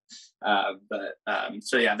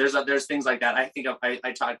 So yeah, there's things like that. I think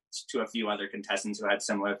I talked to a few other contestants who had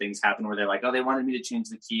similar things happen where they're like, oh, they wanted me to change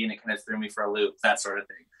the key, and it kind of threw me for a loop, that sort of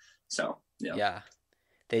thing. So yeah.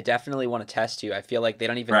 They definitely want to test you. I feel like they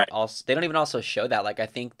don't even also show that. Like I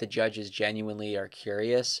think the judges genuinely are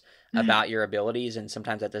curious about your abilities, and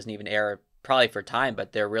sometimes that doesn't even air probably for time,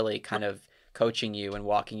 but they're really kind of coaching you and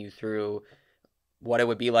walking you through what it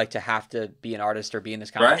would be like to have to be an artist or be in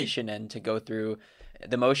this competition and to go through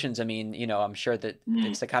the motions. I mean, I'm sure that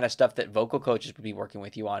it's the kind of stuff that vocal coaches would be working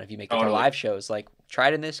with you on if you make it to live shows. Like try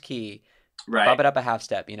it in this key. Bump it up a half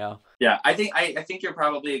step, Yeah, I think you're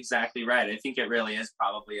probably exactly right. I think it really is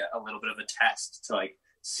probably a little bit of a test to like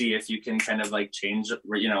see if you can kind of like change, at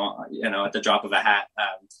the drop of a hat.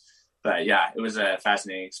 But yeah, it was a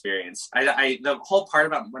fascinating experience. The whole part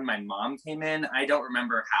about when my mom came in, I don't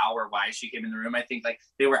remember how or why she came in the room. I think like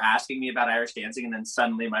they were asking me about Irish dancing, and then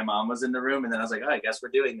suddenly my mom was in the room, and then I was like, oh, I guess we're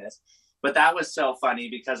doing this. But that was so funny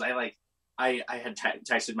because I had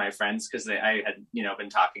texted my friends because I had, been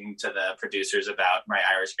talking to the producers about my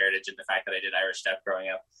Irish heritage and the fact that I did Irish step growing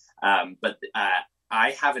up. But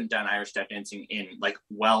I haven't done Irish step dancing in like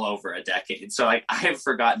well over a decade. So like I have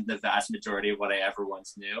forgotten the vast majority of what I ever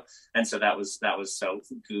once knew. And so that was so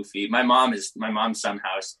goofy. My mom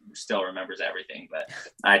somehow still remembers everything, but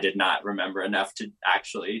I did not remember enough to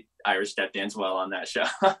actually Irish step dance well on that show.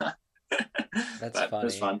 That's funny. It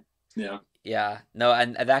was fun. Yeah. Yeah, no,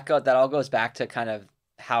 and that all goes back to kind of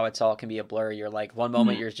how it's all can be a blur. You're like one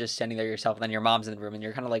moment you're just standing there yourself, and then your mom's in the room, and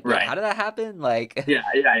you're kind of like, wait, how did that happen? Like, yeah.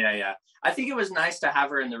 I think it was nice to have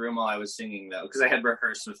her in the room while I was singing though, because I had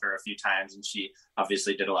rehearsed with her a few times, and she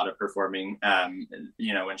obviously did a lot of performing,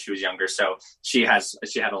 when she was younger. So she had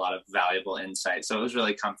a lot of valuable insight. So it was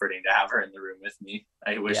really comforting to have her in the room with me.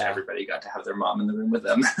 I wish everybody got to have their mom in the room with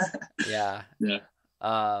them. Yeah.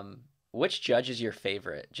 Which judge is your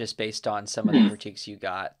favorite, just based on some of the critiques you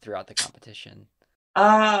got throughout the competition?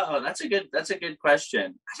 Oh, that's a good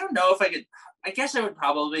question. I don't know if I guess I would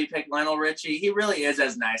probably pick Lionel Richie. He really is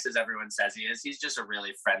as nice as everyone says he is. He's just a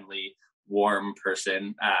really friendly, warm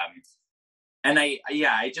person. And I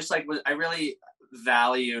really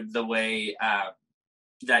valued the way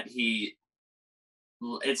that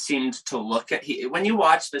it seemed to look at, when you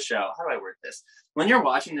watch the show, how do I word this? When you're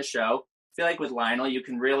watching the show, I feel like with Lionel, you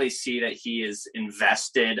can really see that he is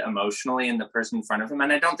invested emotionally in the person in front of him. And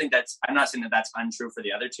I'm not saying that that's untrue for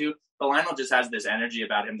the other two, but Lionel just has this energy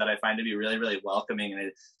about him that I find to be really, really welcoming.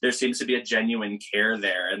 And there seems to be a genuine care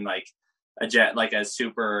there, and like a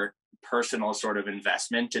super personal sort of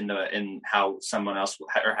investment in how someone else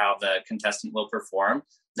or how the contestant will perform.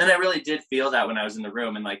 And I really did feel that when I was in the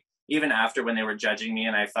room, and like even after when they were judging me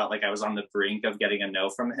and I felt like I was on the brink of getting a no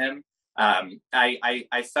from him,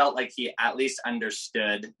 I felt like he at least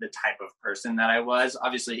understood the type of person that I was.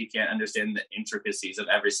 Obviously he can't understand the intricacies of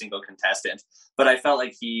every single contestant, but I felt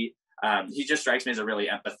like he just strikes me as a really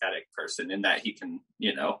empathetic person, in that he can,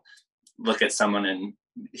 look at someone, and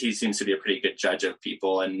he seems to be a pretty good judge of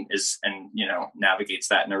people, and navigates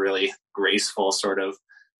that in a really graceful sort of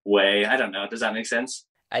way. I don't know. Does that make sense?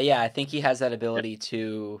 Yeah, I think he has that ability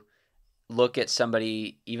to look at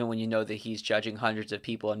somebody, even when you know that he's judging hundreds of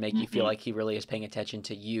people, and make you feel like he really is paying attention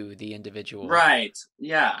to you, the individual. Right.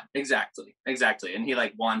 Yeah, exactly. And he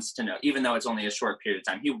like wants to know, even though it's only a short period of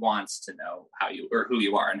time, he wants to know how you, or who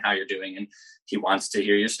you are and how you're doing. And he wants to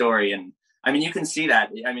hear your story. And I mean, you can see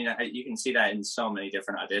that. I mean, you can see that in so many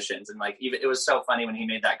different auditions. And like, even it was so funny when he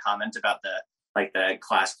made that comment about the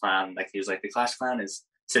class clown. Like, he was like, the class clown is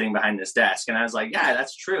sitting behind this desk. And I was like, yeah,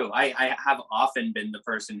 that's true. I have often been the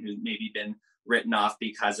person who's maybe been written off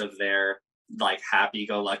because of their like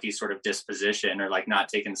happy-go-lucky sort of disposition, or like not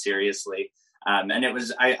taken seriously. And it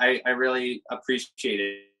was, I really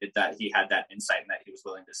appreciated that he had that insight and that he was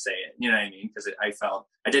willing to say it. You know what I mean? Because I felt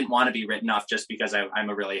I didn't want to be written off just because I'm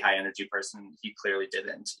a really high energy person. He clearly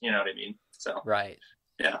didn't. You know what I mean? So Right.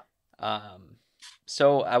 yeah.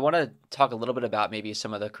 So I want to talk a little bit about maybe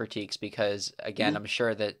some of the critiques, because again, I'm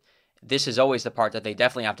sure that this is always the part that they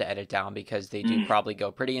definitely have to edit down, because they do probably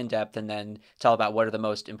go pretty in depth and then tell about what are the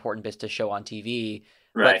most important bits to show on TV.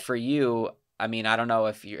 Right. But for you, I mean, I don't know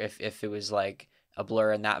if if it was like a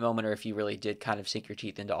blur in that moment, or if you really did kind of sink your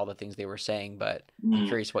teeth into all the things they were saying, but I'm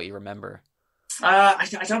curious what you remember. I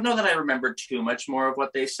don't know that I remember too much more of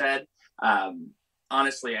what they said.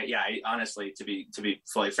 Honestly, honestly, to be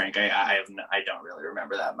fully frank, I don't really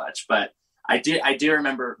remember that much, but I do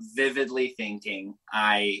remember vividly thinking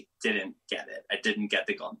I didn't get it. I didn't get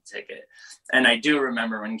the golden ticket. And I do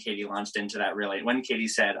remember when Katie launched into that, when Katie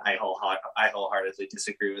said, I wholeheartedly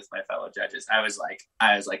disagree with my fellow judges. I was like,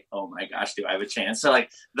 oh my gosh, do I have a chance? So like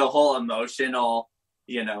the whole emotional,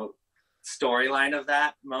 storyline of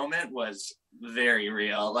that moment was very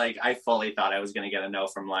real. Like, I fully thought I was going to get a no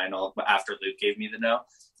from Lionel after Luke gave me the no.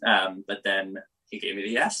 But then he gave me the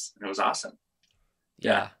yes, and it was awesome.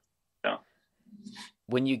 Yeah. So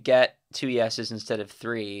when you get 2 yeses instead of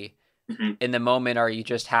 3, in the moment, are you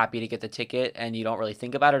just happy to get the ticket and you don't really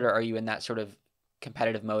think about it? Or are you in that sort of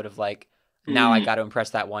competitive mode of like, now I got to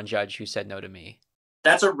impress that one judge who said no to me?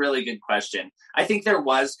 That's a really good question. I think there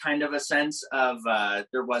was kind of a sense of,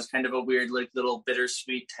 there was kind of a weird, like, little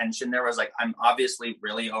bittersweet tension. There was like, I'm obviously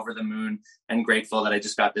really over the moon and grateful that I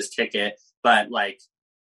just got this ticket, but like,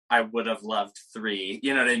 I would have loved 3,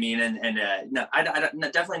 you know what I mean? And no, I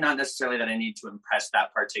definitely not necessarily that I need to impress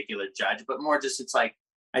that particular judge, but more just, it's like,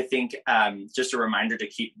 I think just a reminder to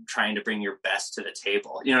keep trying to bring your best to the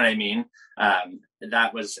table. You know what I mean?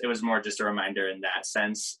 It was more just a reminder in that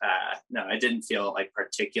sense. No, I didn't feel like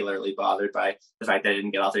particularly bothered by the fact that I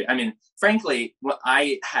didn't get all 3. I mean, frankly,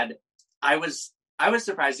 I was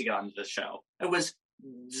surprised to get onto the show. I was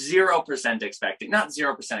 0% expecting, not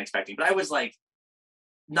 0% expecting, but I was like,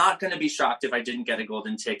 not going to be shocked if I didn't get a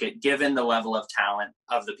golden ticket, given the level of talent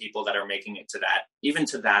of the people that are making it to that, even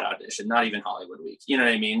to that audition, not even Hollywood Week. You know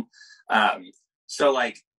what I mean? So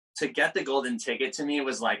like, to get the golden ticket to me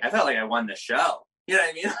was like, I felt like I won the show. You know what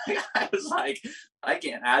I mean? Like, I was like, I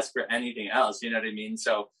can't ask for anything else. You know what I mean?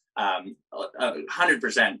 So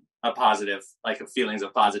 100% a positive, like, feelings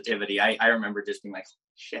of positivity. I remember just being like,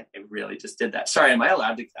 shit, I really just did that. Sorry, am I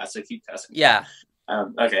allowed to cuss? I keep cussing. Yeah.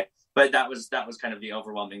 Okay. But that was kind of the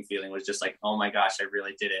overwhelming feeling, was just like, oh my gosh, I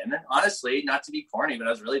really did it. And then honestly, not to be corny, but I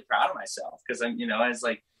was really proud of myself, because I'm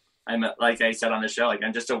like I said on the show, like,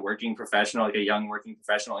 I'm just a working professional, like a young working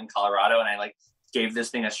professional in Colorado. And I like gave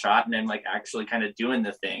this thing a shot, and I'm like actually kind of doing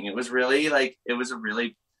the thing. It was really like, it was a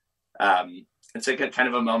really, it's like a kind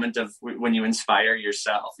of a moment of when you inspire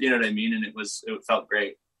yourself, you know what I mean? And it felt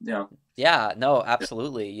great. Yeah, no,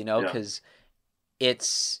 absolutely. Cause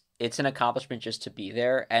it's an accomplishment just to be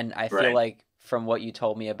there. And I feel like from what you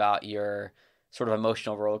told me about your sort of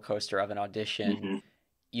emotional roller coaster of an audition,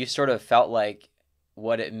 you sort of felt like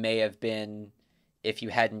what it may have been if you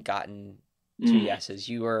hadn't gotten 2 yeses.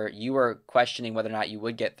 You were questioning whether or not you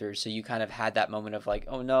would get through. So you kind of had that moment of like,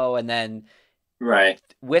 oh no. And then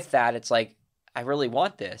with that, it's like, I really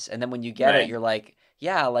want this. And then when you get it, you're like,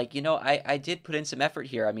 yeah, like, I did put in some effort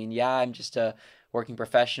here. I mean, yeah, I'm just a working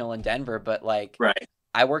professional in Denver, but like,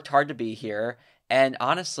 I worked hard to be here. And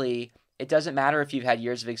honestly, it doesn't matter if you've had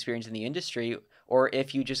years of experience in the industry or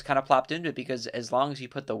if you just kind of plopped into it, because as long as you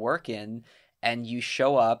put the work in and you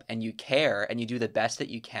show up and you care and you do the best that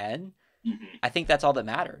you can, I think that's all that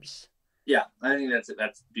matters. Yeah, I think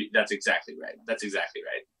that's exactly right. That's exactly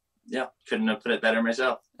right. Yeah, couldn't have put it better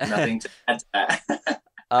myself. Nothing to add to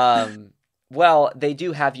that. Well, they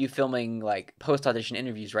do have you filming like post-audition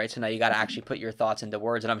interviews, right? So now you got to actually put your thoughts into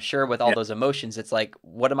words. And I'm sure with all those emotions, it's like,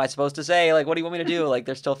 what am I supposed to say? Like, what do you want me to do? Like,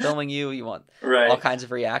 they're still filming you. You want all kinds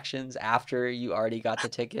of reactions after you already got the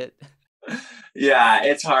ticket. Yeah,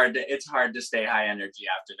 it's hard to stay high energy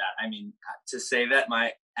after that. I mean, to say that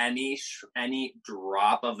any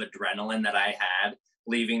drop of adrenaline that I had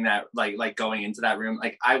leaving that, like going into that room,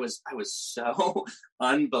 like I was so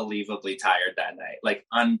unbelievably tired that night, like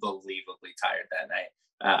unbelievably tired that night.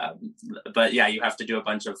 But yeah, you have to do a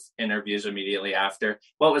bunch of interviews immediately after.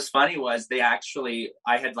 What was funny was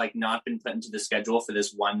I had like not been put into the schedule for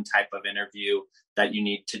this one type of interview that you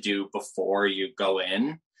need to do before you go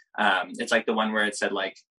in. It's like the one where it said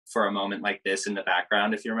like, for a moment like this in the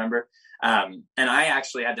background, if you remember. And I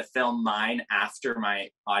actually had to film mine after my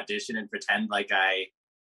audition and pretend like I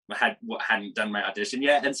hadn't done my audition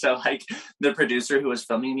yet. And so like the producer who was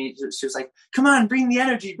filming me, she was like, come on, bring the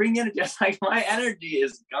energy. I was like, my energy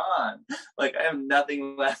is gone. Like I have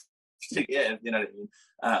nothing left to give, you know what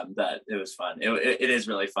I mean? But it was fun. It is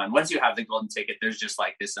really fun. Once you have the golden ticket, there's just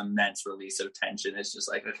like this immense release of tension. It's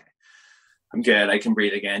just like, okay, I'm good. I can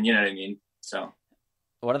breathe again. You know what I mean? So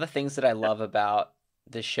One of the things that I love about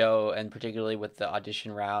the show, and particularly with the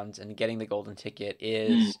audition rounds and getting the golden ticket,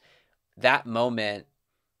 is that moment.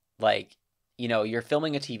 Like, you know, you're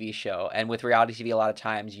filming a TV show, and with reality TV, a lot of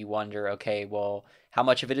times you wonder, okay, well, how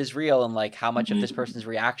much of it is real, and like how much of this person's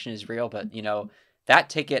reaction is real? But you know, that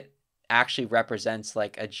ticket actually represents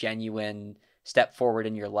like a genuine step forward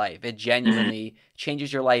in your life. It genuinely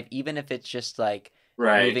changes your life, even if it's just like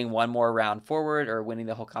moving one more round forward or winning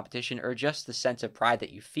the whole competition, or just the sense of pride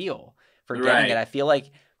that you feel for getting it. I feel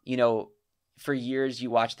like, you know, for years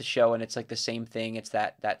you watch the show and it's like the same thing. It's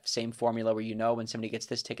that same formula where, you know, when somebody gets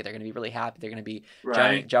this ticket, they're going to be really happy. They're going to be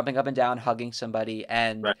jumping up and down, hugging somebody,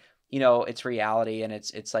 and you know, it's reality and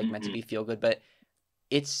it's like meant to be feel good, but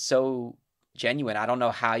it's so genuine. I don't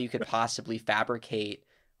know how you could possibly fabricate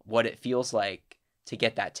what it feels like to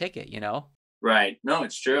get that ticket, you know? Right. No,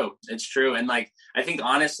 it's true. It's true. And like, I think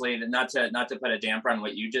honestly, not to put a damper on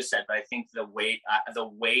what you just said, but I think the weight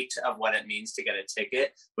of what it means to get a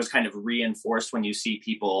ticket was kind of reinforced when you see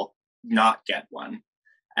people not get one,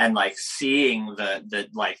 and like seeing the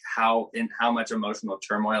like how much emotional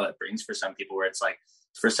turmoil it brings for some people, where it's like,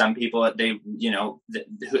 for some people, they, you know,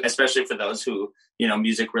 especially for those who, you know,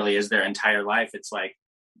 music really is their entire life. It's like,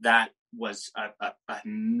 that was a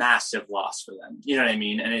massive loss for them. You know what I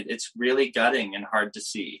mean? And it's really gutting and hard to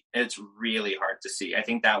see. It's really hard to see. I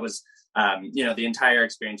think that was, you know, the entire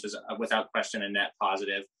experience was without question a net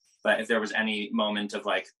positive. But if there was any moment of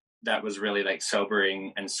like, that was really like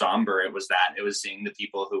sobering and somber, it was seeing the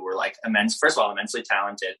people who were like first of all, immensely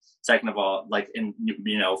talented. Second of all, like,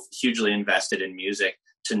 you know, hugely invested in music,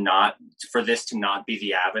 for this to not be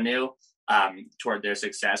the avenue toward their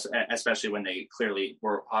success, especially when they clearly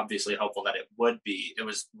were obviously hopeful that it would be. It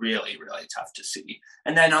was really, really tough to see.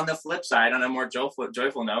 And then on the flip side, on a more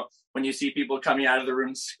joyful note, when you see people coming out of the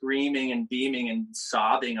room screaming and beaming and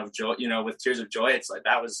sobbing of joy, you know, with tears of joy, it's like,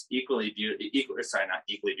 that was not equally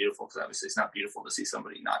beautiful, because obviously it's not beautiful to see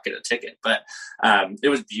somebody not get a ticket, but it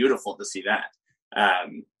was beautiful to see that.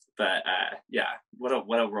 Yeah, what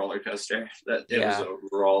a roller coaster. It was a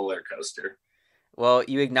roller coaster. Well,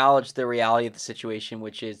 you acknowledge the reality of the situation,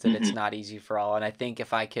 which is that it's not easy for all. And I think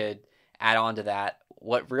if I could add on to that,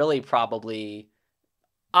 what really probably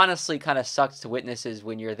honestly kind of sucks to witness is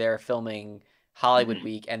when you're there filming Hollywood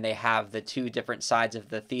Week and they have the two different sides of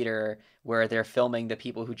the theater, where they're filming the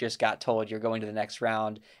people who just got told you're going to the next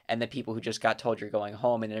round and the people who just got told you're going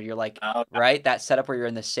home. And you're like, right, that setup where you're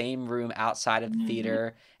in the same room outside of the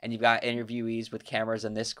theater and you've got interviewees with cameras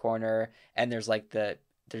in this corner, and there's like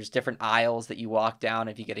there's different aisles that you walk down.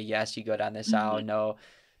 If you get a yes, you go down this aisle. No,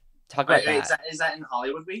 talk about that. Is that in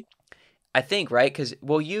Hollywood Week? I think, right? Because,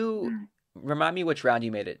 well, you remind me which round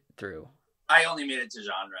you made it through. I only made it to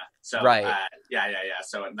genre. So, right. Yeah.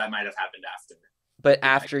 So that might have happened after. But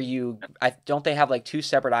after don't they have like two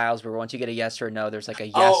separate aisles where once you get a yes or a no, there's like a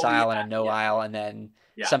yes aisle and a no aisle, and then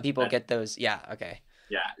some people get those. Yeah. Okay.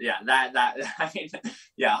 Yeah. That I mean,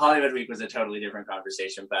 Hollywood Week was a totally different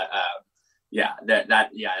conversation, but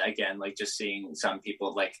again, like just seeing some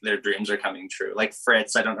people, like their dreams are coming true. Like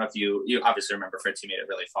Fritz, I don't know if you obviously remember Fritz. He made it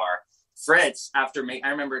really far. Fritz, I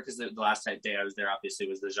remember, because the last day I was there obviously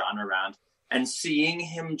was the genre round, and seeing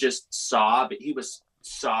him just sob. He was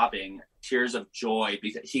sobbing tears of joy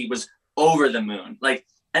because he was over the moon. Like,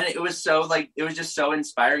 and it was just so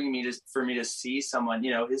inspiring for me to see someone,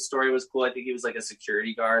 you know, his story was cool. I think he was like a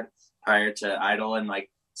security guard prior to Idol, and like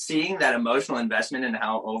seeing that emotional investment and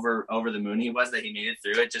how over the moon he was that he made it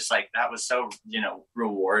through it, just like, that was so, you know,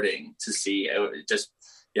 rewarding to see.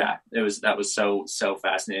 That was so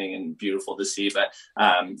fascinating and beautiful to see. But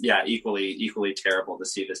equally terrible to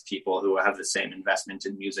see this people who have the same investment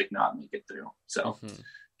in music not make it through. So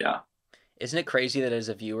Isn't it crazy that as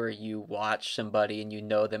a viewer, you watch somebody and you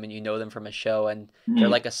know them from a show and they're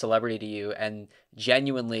Mhm. like a celebrity to you, and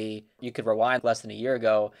genuinely you could rewind less than a year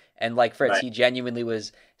ago and like Fritz, Right, he genuinely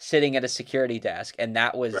was sitting at a security desk and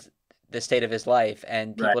that right, was the state of his life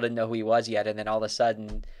and right. people didn't know who he was yet, and then all of a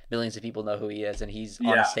sudden millions of people know who he is and he's on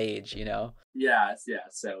a Yeah, stage, you know? yeah.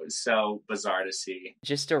 So it's so bizarre to see.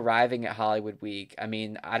 Just arriving at Hollywood Week, I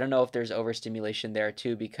mean, I don't know if there's overstimulation there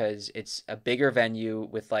too because it's a bigger venue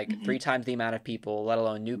with like Hmm. 3 times the amount of people, let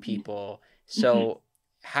alone new Hmm. people. Hmm. So,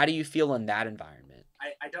 how do you feel in that environment?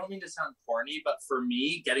 I don't mean to sound corny, but for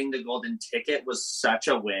me, getting the golden ticket was such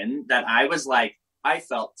a win that I was like, I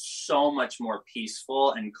felt so much more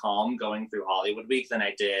peaceful and calm going through Hollywood Week than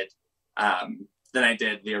I did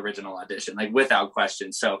the original audition, like without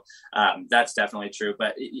question. So that's definitely true.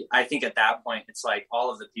 But I think at that point, it's like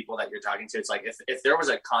all of the people that you're talking to. It's like if there was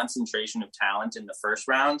a concentration of talent in the first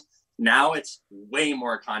round, now it's way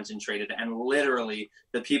more concentrated, and literally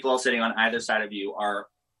the people sitting on either side of you are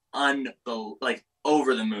like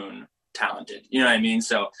over the moon talented. You know what I mean?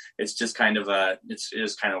 So it's just kind of it's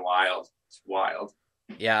just kind of wild. It's wild.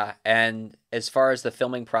 Yeah, and as far as the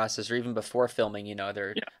filming process, or even before filming,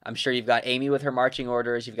 Yeah. I'm sure you've got Amy with her marching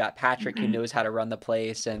orders, you've got Patrick who Hmm. knows how to run the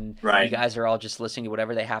place, and you Right. guys are all just listening to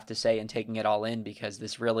whatever they have to say and taking it all in because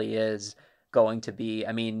this really is going to be,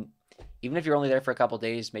 I mean, even if you're only there for a couple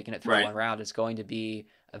days making it through Right. one round, it's going to be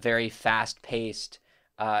a very fast-paced,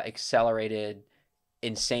 accelerated,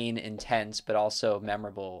 insane, intense, but also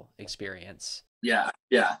memorable experience. Yeah,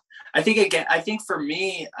 yeah. I think again, I think for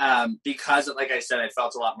me, because like I said, I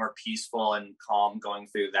felt a lot more peaceful and calm going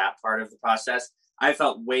through that part of the process. I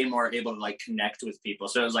felt way more able to like connect with people.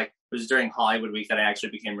 So it was during Hollywood Week that I actually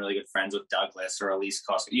became really good friends with Douglas or Elise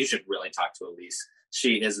Koska. You should really talk to Elise.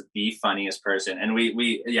 She is the funniest person, and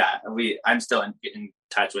I'm still in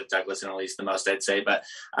touch with Douglas and Elise the most, I'd say. But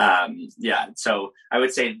yeah, so I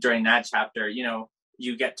would say during that chapter,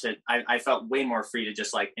 you get to I felt way more free to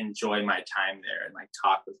just like enjoy my time there and like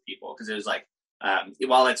talk with people, because it was like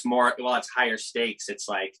while it's higher stakes, it's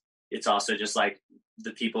like it's also just like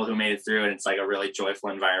the people who made it through, and it's like a really joyful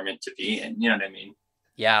environment to be in, you know what I mean?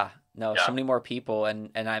 Yeah, no, so Yeah. many more people, and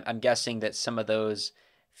I'm guessing that some of those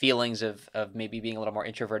feelings of maybe being a little more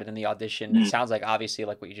introverted in the audition, it Mm. sounds like obviously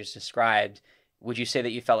like what you just described. Would you say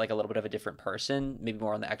that you felt like a little bit of a different person, maybe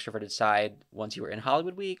more on the extroverted side once you were in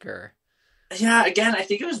Hollywood Week, or? Yeah, again, I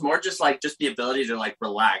think it was more just the ability to like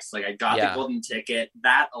relax. Like I got the Yeah, golden ticket,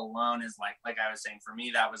 that alone is like I was saying, for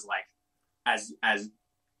me that was like as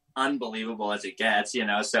unbelievable as it gets,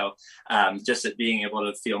 So just being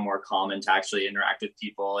able to feel more calm and to actually interact with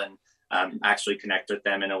people and actually connect with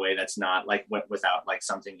them in a way that's not like without like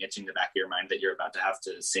something itching the back of your mind that you're about to have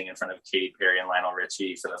to sing in front of Katy Perry and Lionel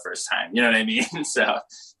Richie for the first time. You know what I mean? So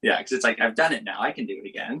yeah, because it's like I've done it now, I can do it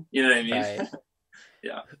again. You know what I mean? right.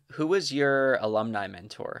 Yeah. Who was your alumni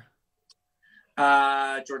mentor?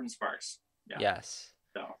 Jordan Sparks. Yeah. Yes.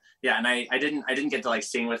 So yeah, and I didn't get to like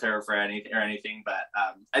sing with her for anything, but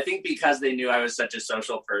I think because they knew I was such a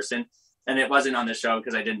social person, and it wasn't on the show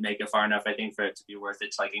because I didn't make it far enough, I think, for it to be worth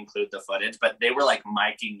it to like include the footage. But they were like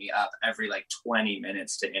miking me up every like 20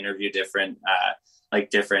 minutes to interview different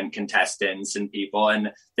contestants and people,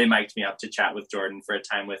 and they mic'd me up to chat with Jordan for a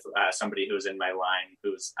time with somebody who was in my line,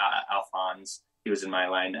 who was Alphonse. He was in my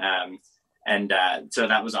line. And so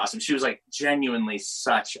that was awesome. She was like genuinely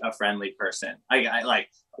such a friendly person. I like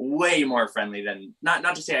way more friendly than,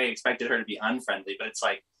 not to say I expected her to be unfriendly, but it's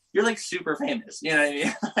like you're like super famous, you know what I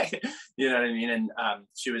mean? Like, you know what I mean? And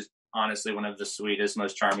she was honestly one of the sweetest,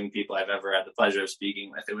 most charming people I've ever had the pleasure of speaking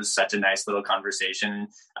with. It was such a nice little conversation.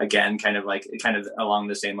 Again, kind of along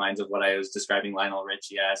the same lines of what I was describing Lionel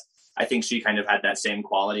Richie as. I think she kind of had that same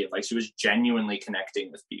quality of like she was genuinely connecting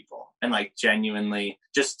with people and like genuinely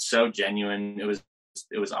just so genuine.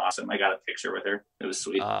 It was awesome. I got a picture with her. It was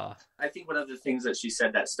sweet. Uh, I think one of the things that she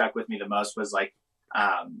said that stuck with me the most was like,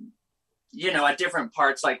 at different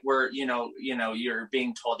parts, like where you're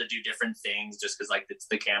being told to do different things just because like it's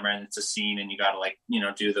the camera and it's a scene and you gotta like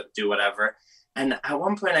do whatever. And at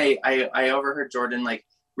one point, I overheard Jordan like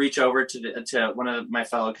reach over to one of my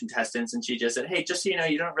fellow contestants, and she just said, "Hey, just so you know,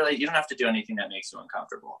 you don't have to do anything that makes you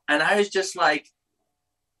uncomfortable." And I was just like,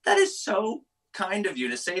 that is so kind of you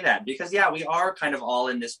to say that, because yeah, we are kind of all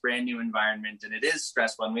in this brand new environment and it is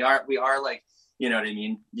stressful, and we are like, you know what I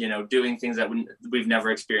mean, doing things that we've never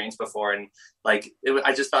experienced before. And like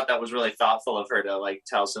I just thought that was really thoughtful of her to like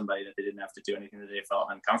tell somebody that they didn't have to do anything that they felt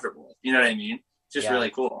uncomfortable with. You know what I mean? Just yeah. really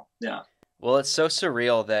cool. Yeah. Well, it's so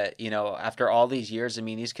surreal that, after all these years, I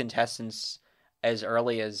mean, these contestants as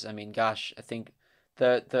early as, I mean, gosh, I think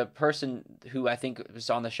The person who I think was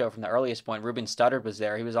on the show from the earliest point, Ruben Studdard, was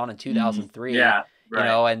there. He was on in Mhm. 2003, Yeah,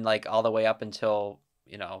 right, and like all the way up until,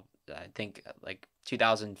 I think like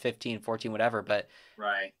 2015, 14, whatever. But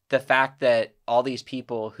right. the fact that all these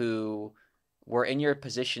people who were in your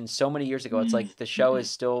position so many years ago, it's like the show Mm-hmm. is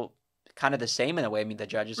still kind of the same in a way. I mean, the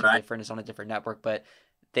judges are Right. different, it's on a different network, but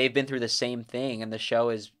they've been through the same thing, and the show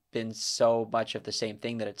has been so much of the same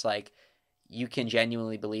thing that it's like you can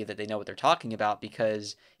genuinely believe that they know what they're talking about,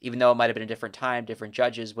 because even though it might have been a different time, different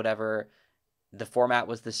judges, whatever, the format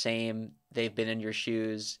was the same. They've been in your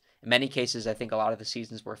shoes. In many cases, I think a lot of the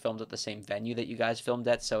seasons were filmed at the same venue that you guys filmed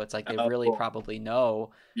at, so it's like they Oh, really cool. probably know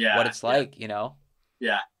what Yeah, it's yeah, like.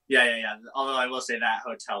 yeah, yeah. Although I will say that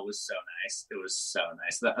hotel was so nice. It was so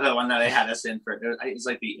nice. The one that they had us in for, it was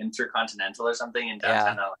like the Intercontinental or something in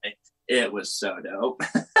downtown Yeah. LA. It was so dope.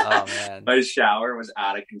 Oh man. My shower was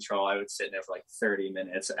out of control. I would sit in there for like 30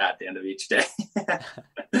 minutes at the end of each day.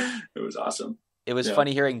 It was awesome. It was Yeah.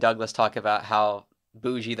 funny hearing Douglas talk about how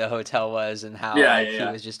bougie the hotel was and how Yeah, like yeah, he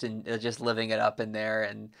yeah. was just living it up in there,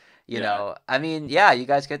 and Yeah. I mean, yeah, you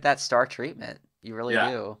guys get that star treatment. You really Yeah.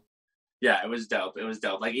 do. Yeah, it was dope. It was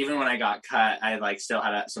dope. Like even when I got cut, I like still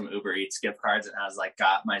had some Uber Eats gift cards, and I was like,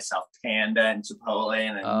 got myself Panda and Chipotle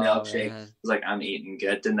and a Oh milkshake. I man. was like, I'm eating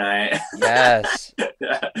good tonight. Yes.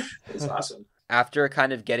 Yeah, it was awesome. After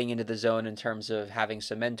kind of getting into the zone in terms of having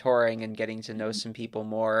some mentoring and getting to know Mhm. some people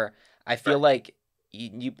more, I feel Right. like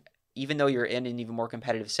you even though you're in an even more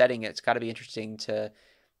competitive setting, it's got to be interesting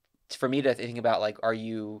for me to think about, like, are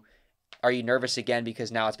you nervous again because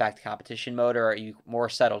now it's back to competition mode, or are you more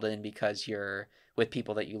settled in because you're with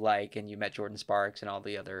people that you like and you met Jordan Sparks and all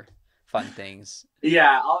the other fun things?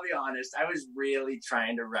 Yeah, I'll be honest. I was really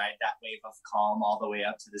trying to ride that wave of calm all the way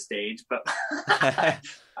up to the stage, but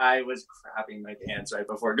I was crapping my pants right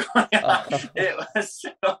before going up. Oh, It was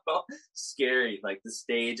so scary. Like the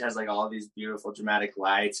stage has like all these beautiful dramatic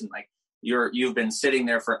lights, and like you've been sitting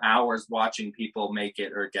there for hours watching people make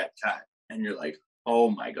it or get cut, and you're like, oh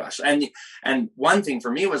my gosh. And one thing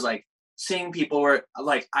for me was like seeing people where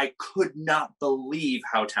like I could not believe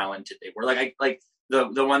how talented they were. Like I like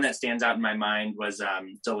the one that stands out in my mind was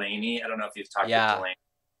Delaney. I don't know if you've talked with yeah. Delaney.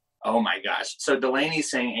 Oh my gosh. So Delaney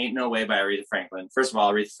sang Ain't No Way by Aretha Franklin. First of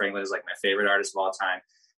all, Aretha Franklin is like my favorite artist of all time.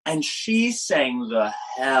 And she sang the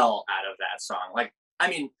hell out of that song. Like, I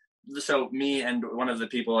mean, so me and one of the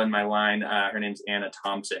people in my line, her name's Anna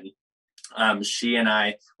Thompson. She and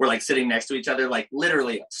I were like sitting next to each other, like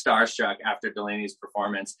literally starstruck after Delaney's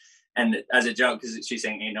performance. And as a joke, because she's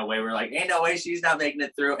saying Ain't No Way, we're like, Ain't no way she's not making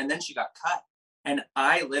it through. And then she got cut. And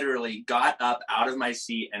I literally got up out of my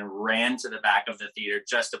seat and ran to the back of the theater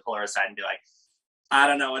just to pull her aside and be like, I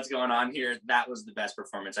don't know what's going on here. That was the best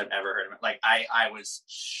performance I've ever heard. Like I was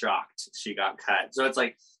shocked she got cut. So it's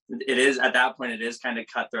like, it is at that point, it is kind of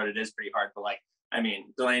cutthroat. It is pretty hard, but like, I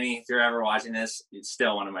mean, Delaney, if you're ever watching this, it's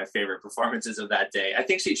still one of my favorite performances of that day. I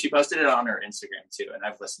think she posted it on her Instagram too, and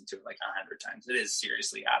I've listened to it like 100 times. It is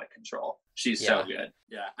seriously out of control. She's so Yeah. good.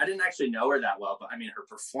 Yeah, I didn't actually know her that well, but I mean, her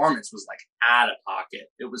performance was like out of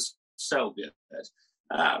pocket. It was so good.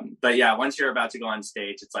 But yeah, once you're about to go on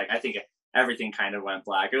stage, it's like I think everything kind of went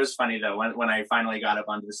black. It was funny though when I finally got up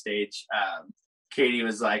onto the stage. Katie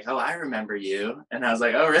was like, "Oh, I remember you," and I was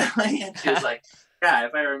like, "Oh, really?" And she was like, yeah,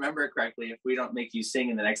 if I remember correctly, if we don't make you sing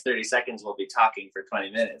in the next 30 seconds, we'll be talking for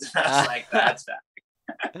 20 minutes. And I was like, that's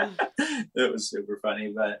that. It was super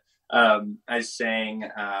funny. But I sang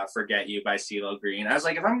Forget You by CeeLo Green. I was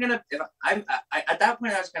like, at that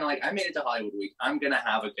point, I was kind of like, I made it to Hollywood Week. I'm going to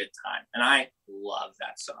have a good time. And I love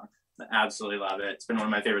that song. I absolutely love it. It's been one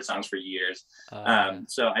of my favorite songs for years. Yeah.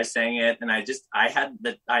 So I sang it, and I had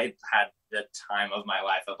the time of my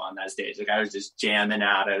life up on that stage. Like I was just jamming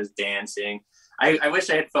out. I was dancing. I wish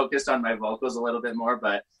I had focused on my vocals a little bit more,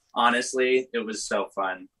 but honestly, it was so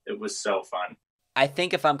fun. It was so fun. I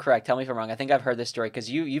think if I'm correct, tell me if I'm wrong. I think I've heard this story because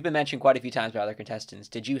you've been mentioned quite a few times by other contestants.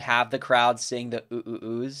 Did you have the crowd sing the ooh ooh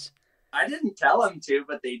oohs? I didn't tell them to,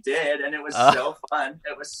 but they did, and it was Uh, so fun.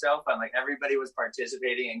 It was so fun. Like everybody was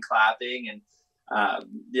participating and clapping, and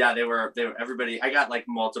yeah, they were everybody. I got like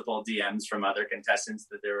multiple DMs from other contestants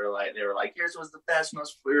that they were like, "Yours was the best,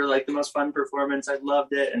 we were like the most fun performance. I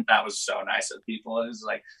loved it," and that was so nice of people. It was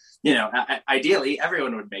like, ideally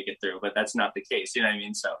everyone would make it through, but that's not the case. You know what I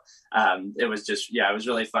mean? So it was just it was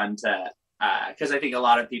really fun to. Because I think a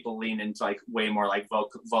lot of people lean into like way more like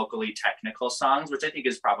vocally technical songs, which I think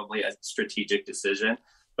is probably a strategic decision.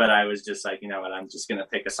 But I was just like, you know what, I'm just going to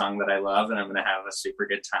pick a song that I love and I'm going to have a super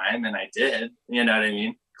good time. And I did, you know what I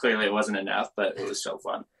mean? Clearly it wasn't enough, but it was so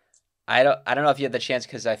fun. I don't know if you had the chance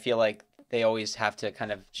because I feel like they always have to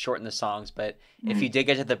kind of shorten the songs. But if you did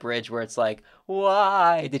get to the bridge where it's like,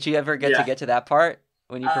 why? Did you ever Yeah. get to that part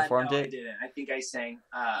when you performed No, I it? didn't. I think I sang.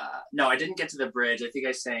 No, I didn't get to the bridge. I think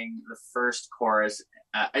I sang the first chorus.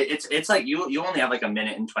 It's like you only have like a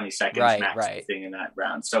minute and 20 seconds Right, max right. thing in that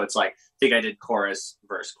round. So it's like I think I did chorus,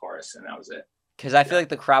 verse, chorus, and that was it. Because I feel Yeah, like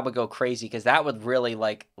the crowd would go crazy because that would really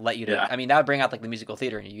like let you to. yeah, I mean, that would bring out like the musical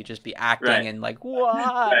theater and you'd just be acting right, and like,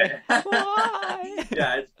 why, right. why?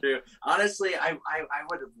 Yeah, it's true. Honestly, I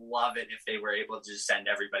would love it if they were able to just send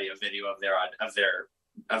everybody a video of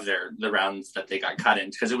their the rounds that they got cut in,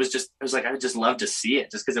 because it was like I would just love to see it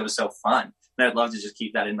just because it was so fun, and I'd love to just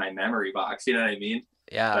keep that in my memory box. You know what I mean?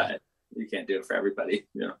 Yeah. But you can't do it for everybody.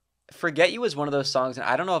 You know. Forget You was one of those songs, and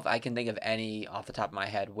I don't know if I can think of any off the top of my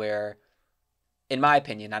head where, in my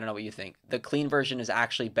opinion, I don't know what you think, the clean version is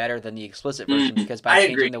actually better than the explicit version because by I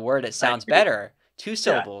agree. changing the word, it I sounds agree. better. Two Yeah,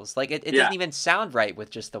 syllables. Like it yeah, doesn't even sound right with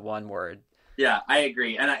just the one word. yeah. I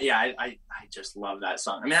agree, and I just love that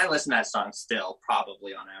song. I mean, I listen to that song still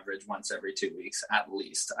probably on average once every 2 weeks at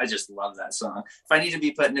least. I just love that song. If I need to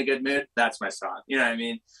be put in a good mood, that's my song. You know what I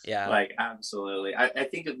mean? Yeah. Like absolutely. I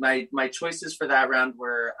think my choices for that round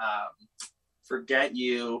were "Forget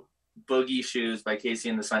You," "Boogie Shoes" by Casey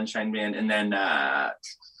and the Sunshine Band, and then I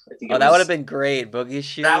think Oh, it that would have was been great.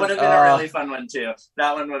 Boogie that would Shoes. have been a Oh, really fun one too.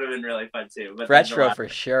 That one would have been really fun too. But then the retro last for one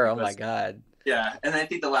sure. Oh my was God. yeah, and I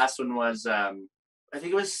think the last one was I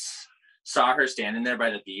think it was "Saw Her Standing There" by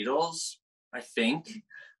the Beatles. I think.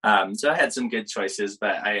 So I had some good choices,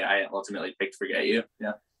 but I ultimately picked "Forget You." Yeah,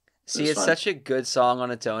 it See, was it's fun. such a good song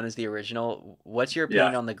on its own as the original. What's your Yeah,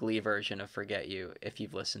 opinion on the Glee version of Forget You if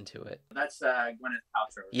you've listened to it? that's Gwyneth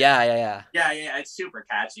Paltrow, right? Yeah, yeah, yeah. Yeah, it's super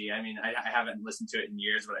catchy. I mean, I haven't listened to it in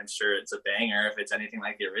years, but I'm sure it's a banger if it's anything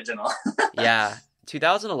like the original. Yeah.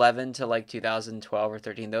 2011 to like 2012 or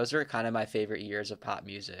 13, those are kind of my favorite years of pop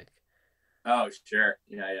music. Oh, sure.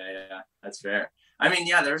 Yeah. That's fair. I mean,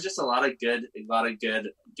 yeah, there was just a lot of good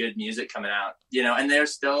music coming out, you know, and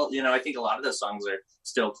there's still, you know, I think a lot of those songs are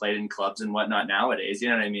still played in clubs and whatnot nowadays. You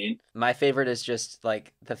know what I mean? My favorite is just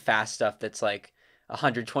like the fast stuff that's like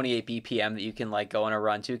 128 BPM that you can like go on a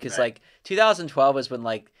run to. Cause Right. like 2012 was when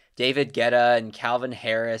like David Guetta and Calvin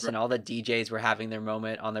Harris Right. and all the DJs were having their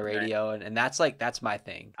moment on the Right. radio. And that's like, that's my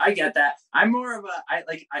thing. I get that. I'm more of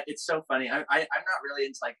it's so funny. I'm not really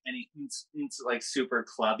into like into like super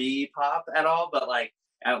clubby pop at all, but like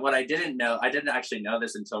what I didn't actually know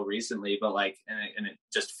this until recently, but like, and it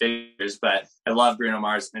just figures, but I love Bruno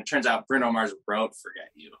Mars. And it turns out Bruno Mars wrote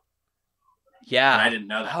 "Forget You." And I Yeah. didn't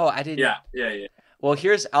know that. Oh, I didn't. Yeah. Well,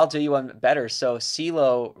 I'll do you one better. So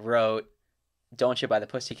CeeLo wrote Don't You by the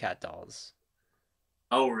Pussycat Dolls.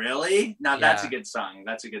 Oh, really? Now that's a Yeah. good song.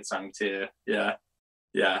 That's a good song too. Yeah.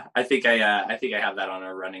 Yeah. I think I have that on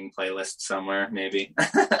a running playlist somewhere, maybe.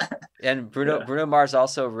 And Yeah. Bruno Mars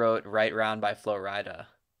also wrote Right Round by Flo Rida.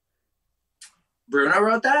 Bruno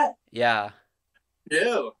wrote that? Yeah.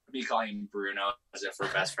 No. Me calling him Bruno as if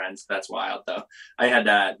we're best friends. That's wild though. I had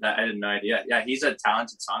I had no idea. Yeah, he's a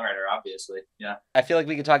talented songwriter, obviously. Yeah. I feel like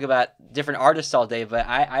we could talk about different artists all day, but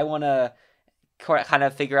I want to kind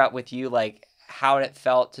of figure out with you like how it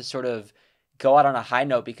felt to sort of go out on a high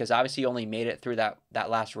note because obviously you only made it through that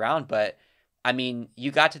last round, but I mean,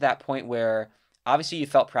 you got to that point where obviously you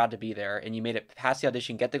felt proud to be there and you made it past the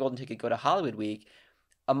audition, get the golden ticket, go to Hollywood Week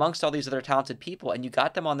amongst all these other talented people and you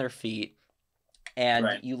got them on their feet and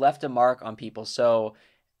Right. you left a mark on people. So,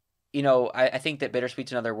 you know, I think that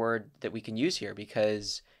bittersweet's another word that we can use here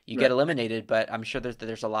because you get Right. eliminated, but I'm sure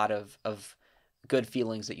there's a lot of good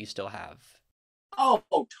feelings that you still have. Oh,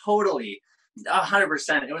 totally.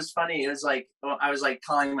 100%. It was funny. It was like I was like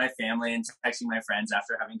calling my family and texting my friends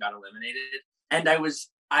after having got eliminated, and I was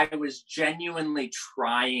genuinely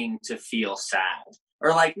trying to feel sad, or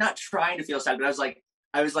like not trying to feel sad, but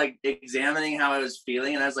I was like examining how I was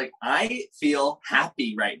feeling, and I was like, I feel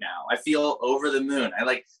happy right now. I feel over the moon.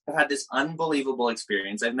 I've had this unbelievable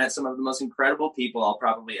experience. I've met some of the most incredible people I'll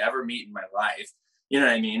probably ever meet in my life. You know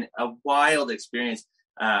what I mean? A wild experience.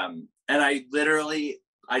 And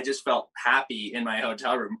I just felt happy in my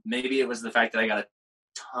hotel room. Maybe it was the fact that I got a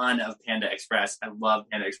ton of Panda Express. I love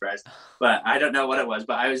Panda Express, but I don't know what it was,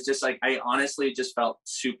 but I was just like, I honestly just felt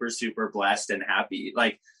super, super blessed and happy.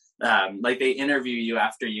 Like they interview you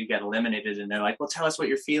after you get eliminated and they're like, well, tell us what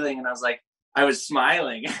you're feeling. And I was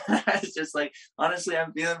smiling. I was just like, honestly,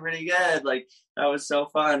 I'm feeling pretty good. Like that was so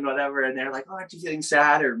fun, whatever. And they're like, oh, aren't you feeling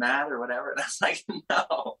sad or mad or whatever? And I was like,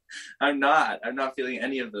 no, I'm not. I'm not feeling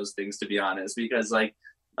any of those things, to be honest, because like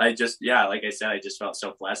like I said, I just felt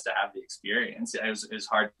so blessed to have the experience. It was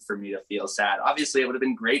hard for me to feel sad. Obviously, it would have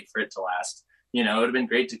been great for it to last. You know, it would have been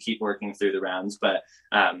great to keep working through the rounds, but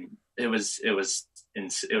it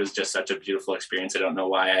was just such a beautiful experience. I don't know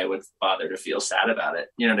why I would bother to feel sad about it.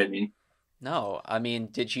 You know what I mean? No, I mean,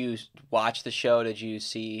 did you watch the show? Did you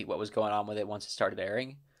see what was going on with it once it started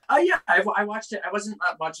airing? Oh yeah, I watched it. I wasn't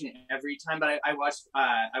watching it every time, but I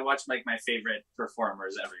watched like my favorite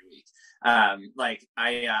performers every week. Like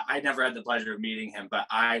I never had the pleasure of meeting him, but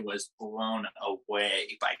I was blown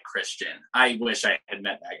away by Christian. I wish I had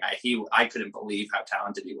met that guy. I couldn't believe how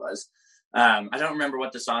talented he was. I don't remember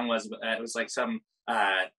what the song was, but it was like some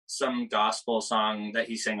gospel song that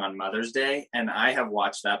he sang on Mother's Day, and I have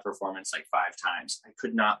watched that performance like 5 times. I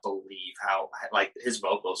could not believe how like his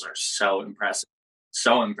vocals are so impressive.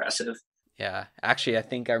 So impressive. Yeah, actually, I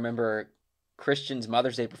think I remember Christian's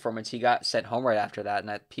Mother's Day performance. He got sent home right after that, and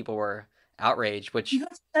that people were outraged. Which, You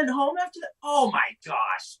got sent home after that? Oh my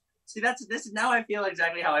gosh. See, that's this is now I feel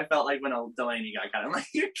exactly how I felt like when Delaney got cut. I'm like,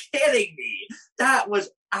 you're kidding me. That was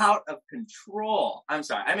out of control. I'm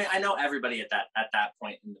sorry. I mean, I know everybody at that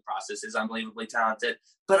point in the process is unbelievably talented,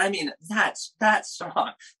 but I mean, that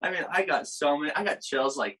song. I mean, I got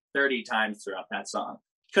chills like 30 times throughout that song.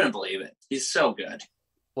 Couldn't believe it. He's so good.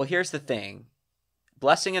 well, here's the thing: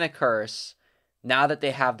 blessing and a curse. Now that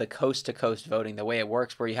they have the coast to coast voting, the way it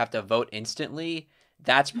works, where you have to vote instantly,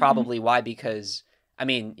 that's Mhm. probably why. Because I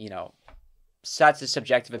mean, that's a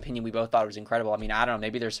subjective opinion. We both thought it was incredible. I mean, I don't know.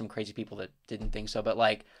 Maybe there's some crazy people that didn't think so, but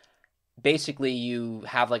like basically you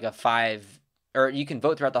have like a five, or you can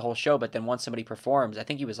vote throughout the whole show, but then once somebody performs, I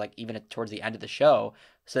think he was like even towards the end of the show,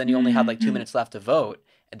 so then you only had like 2 minutes left to vote,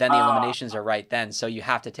 and then the Uh, eliminations are right then, so you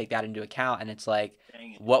have to take that into account. And it's like,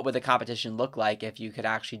 Dang it. what would the competition look like if you could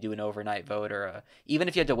actually do an overnight vote, or even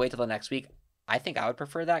if you had to wait till the next week? I think I would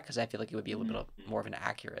prefer that because I feel like it would be a little bit more of an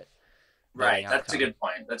accurate voting Right. That's a outcome. good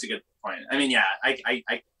point. That's a good point. I mean, yeah,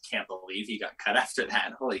 I can't believe he got cut after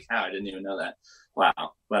that. Holy cow, I didn't even know that.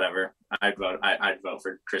 Wow. Whatever. I'd vote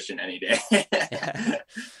for Christian any day.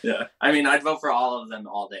 Yeah. I mean, I'd vote for all of them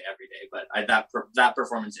all day, every day. But that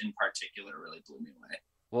performance in particular really blew me away.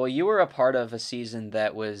 Well, you were a part of a season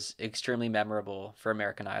that was extremely memorable for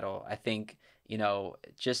American Idol. I think,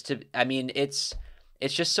 I mean, it's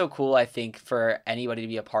just so cool, I think, for anybody to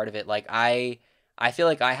be a part of it. Like I feel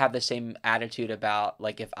like I have the same attitude about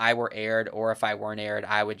like if I were aired or if I weren't aired,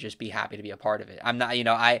 I would just be happy to be a part of it. I'm not,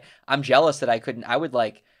 I'm jealous that I couldn't. I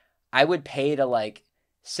would pay to like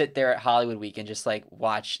sit there at Hollywood Week and just like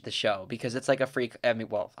watch the show because it's like a free. I mean,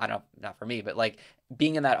 well, I don't, not for me, but like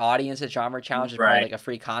being in that audience at Genre Challenge is probably like Right. a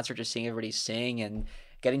free concert, just seeing everybody sing and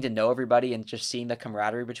getting to know everybody and just seeing the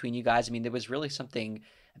camaraderie between you guys. I mean, there was really something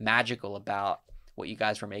magical about what you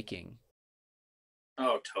guys were making.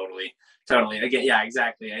 Oh, totally, totally. Again, yeah,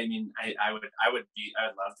 exactly. I mean, I would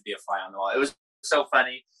love to be a fly on the wall. It was so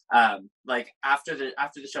funny. Like after the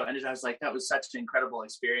show ended, I was like, that was such an incredible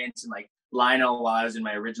experience. And like Lionel, while I was in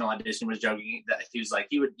my original audition, was joking that he was like,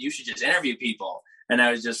 you should just interview people. And I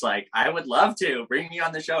was just like, I would love to bring me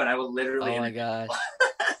on the show, and I will literally Oh my interview people. gosh.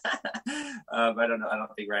 I don't know. I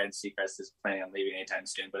don't think Ryan Seacrest is planning on leaving anytime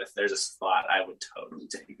soon. But if there's a slot, I would totally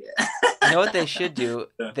take You know what it. they should do?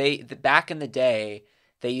 Back in the day,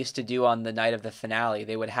 they used to do on the night of the finale.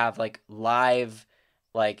 They would have like live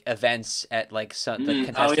like events at like some the Oh yeah,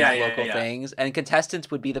 contestants' yeah, local yeah. things, and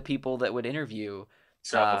contestants would be the people that would interview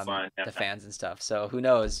So fun. Yeah. the fans and stuff. So who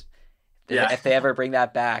knows Yeah. if they ever bring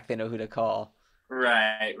that back, they know who to call.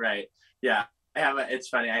 Right, right. Yeah. It's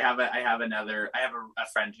funny. I have a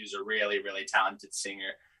friend who's a really, really talented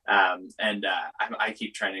singer. And I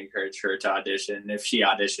keep trying to encourage her to audition. If she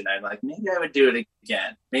auditioned, I'm like, maybe I would do it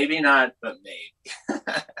again. Maybe not, but maybe.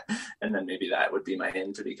 And then maybe that would be my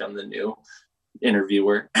in to become the new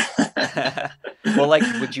interviewer. Well, like,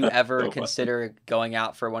 would you ever So fun. consider going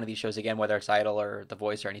out for one of these shows again, whether it's Idol or The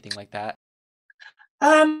Voice or anything like that?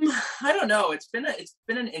 Um, I don't know. It's been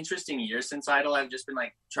an interesting year since Idol. I've just been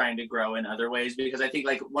like trying to grow in other ways because I think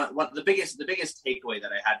like one the biggest takeaway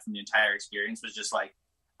that I had from the entire experience was just like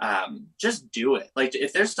just do it. Like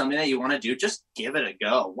if there's something that you want to do, just give it a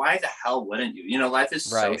go. Why the hell wouldn't you? You know, life is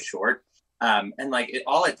so Right. short. And like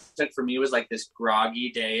all it took for me was like this groggy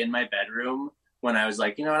day in my bedroom when I was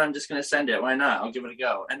like, you know what, I'm just gonna send it. Why not? I'll give it a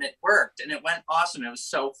go. And it worked and it went awesome. It was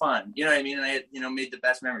so fun. You know what I mean? And I, made the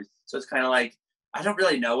best memories. So it's kind of like I don't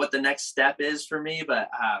really know what the next step is for me, but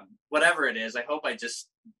whatever it is, I hope I just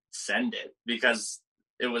send it because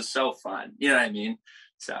it was so fun. You know what I mean?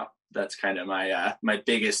 So that's kind of my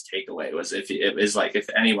biggest takeaway was if it was like if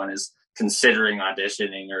anyone is considering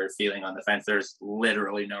auditioning or feeling on the fence, there's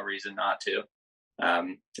literally no reason not to.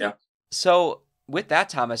 Yeah. So, with that,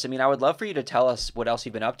 Thomas, I mean, I would love for you to tell us what else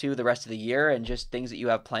you've been up to the rest of the year and just things that you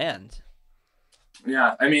have planned.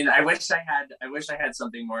 Yeah. I mean, I wish I had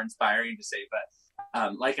something more inspiring to say, but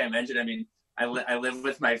Like I mentioned, I mean, I live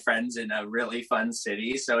with my friends in a really fun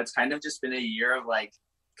city, so it's kind of just been a year of like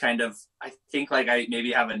kind of, I think like I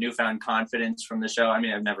maybe have a newfound confidence from the show. I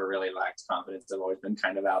mean, I've never really lacked confidence. I've always been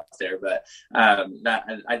kind of out there, but that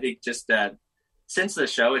I think just that since the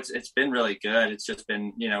show, it's been really good. It's just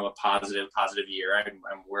been, you know, a positive year.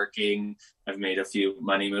 I'm working. I've made a few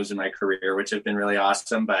money moves in my career, which have been really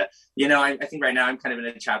awesome. But, you know, I think right now I'm kind of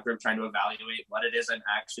in a chapter of trying to evaluate what it is I'm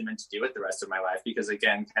actually meant to do with the rest of my life. Because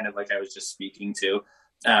again, kind of like I was just speaking to,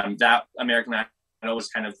 that American Idol was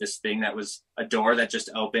kind of this thing that was a door that just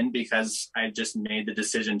opened because I just made the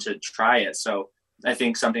decision to try it. So I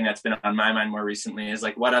think something that's been on my mind more recently is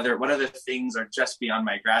like, what other things are just beyond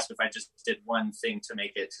my grasp if I just did one thing to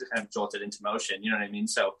make it, to kind of jolt it into motion, you know what I mean?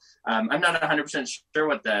 So I'm not 100% sure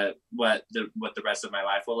what the rest of my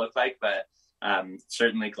life will look like, but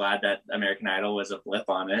certainly glad that American Idol was a blip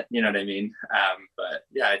on it, you know what I mean? But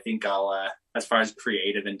yeah, I think I'll as far as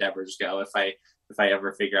creative endeavors go, if I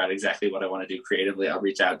ever figure out exactly what I want to do creatively, I'll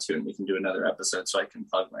reach out to, and we can do another episode so I can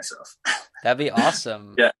plug myself. That'd be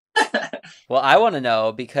awesome. Yeah. Well, I want to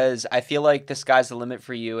know, because I feel like the sky's the limit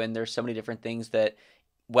for you, and there's so many different things that,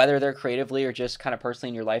 whether they're creatively or just kind of personally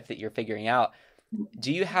in your life, that you're figuring out.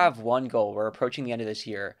 Do you have one goal? We're approaching the end of this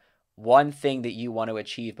year. One thing that you want to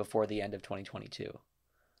achieve before the end of 2022?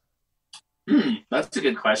 That's a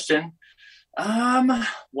good question.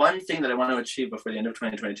 One thing that I want to achieve before the end of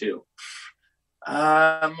 2022.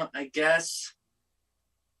 I guess.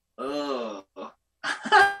 Oh.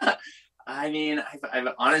 I mean, I've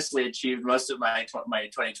honestly achieved most of my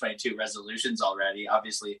 2022 resolutions already.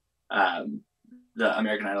 Obviously, the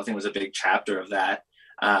American Idol thing was a big chapter of that.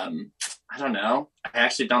 I don't know. I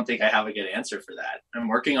actually don't think I have a good answer for that. I'm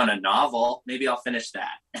working on a novel. Maybe I'll finish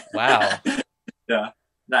that. Wow. Yeah,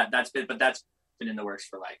 that's been in the works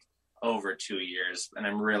for like over 2 years, and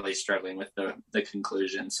I'm really struggling with the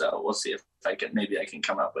conclusion. So we'll see if I can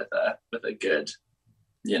come up with a good,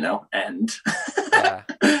 you know, end. Yeah.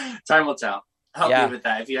 Time will tell. Help Yeah. me with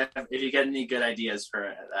that. If you get any good ideas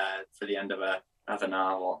for the end of a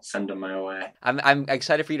novel, send them my way. I'm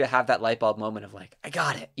excited for you to have that light bulb moment of like, I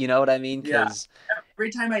got it. You know what I mean? Because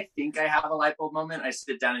every time I think I have a light bulb moment, I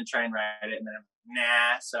sit down and try and write it, and then I'm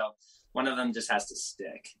nah. So one of them just has to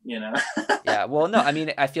stick, you know? yeah, well, no, I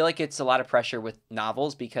mean, I feel like it's a lot of pressure with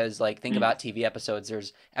novels, because like, think about TV episodes.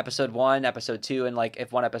 There's episode 1, episode 2, and like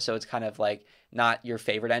if one episode's kind of like not your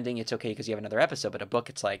favorite ending, it's okay because you have another episode. But a book,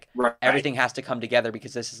 it's like everything has to come together,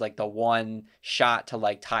 because this is like the one shot to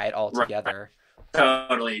like tie it all together.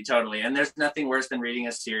 Totally. And there's nothing worse than reading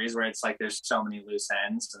a series where it's like there's so many loose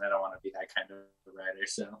ends, and I don't want to be that kind of writer.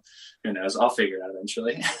 So who knows? I'll figure it out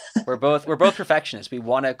eventually. We're both perfectionists. We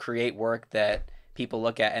want to create work that people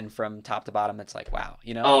look at, and from top to bottom, it's like, wow,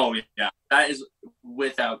 you know? Oh yeah, that is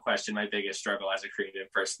without question my biggest struggle as a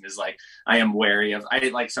creative person. Is like I am wary of, I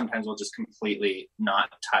like sometimes will just completely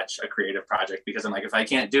not touch a creative project because I'm like, if I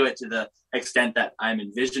can't do it to the extent that I'm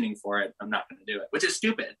envisioning for it, I'm not going to do it, which is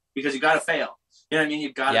stupid because you got to fail. You know what I mean?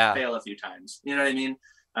 You've got to fail a few times. You know what I mean?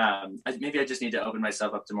 Maybe I just need to open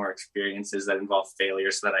myself up to more experiences that involve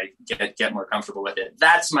failure so that I get more comfortable with it.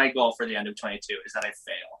 That's my goal for the end of 22, is that I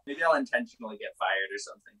fail. Maybe I'll intentionally get fired or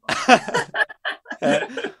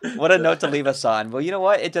something. What a note to leave us on. Well, you know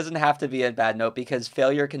what? It doesn't have to be a bad note, because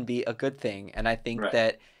failure can be a good thing. And I think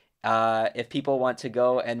that if people want to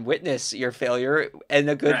go and witness your failure in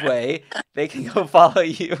a good way, they can go follow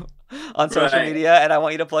you on social media. And I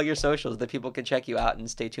want you to plug your socials that people can check you out and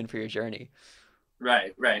stay tuned for your journey.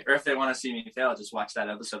 Right. Or if they want to see me fail, just watch that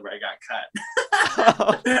episode where I got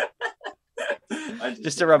cut.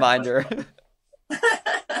 Just a reminder.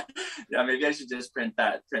 Yeah, maybe I should just print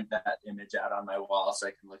that image out on my wall so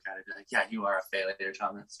I can look at it and be like, yeah, you are a failure,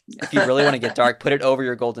 Thomas. If you really want to get dark, put it over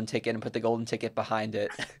your golden ticket and put the golden ticket behind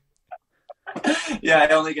it. Yeah, I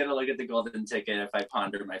only get to look at the golden ticket if I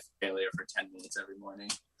ponder my failure for 10 minutes every morning.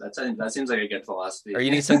 That seems like a good philosophy. Or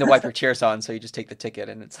you need something to wipe your tears on, so you just take the ticket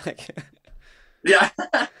and it's like... Yeah.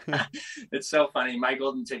 It's so funny. My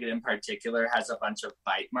golden ticket in particular has a bunch of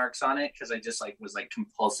bite marks on it because I just was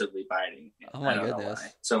compulsively biting. Oh my goodness.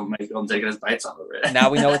 So my golden ticket has bites all over it. Now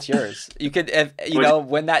we know it's yours. You could,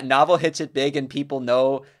 when that novel hits it big and people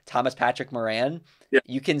know Thomas Patrick Moran,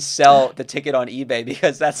 you can sell the ticket on eBay,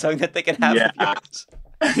 because that's something that they can have of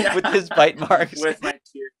yours, with his bite marks. With my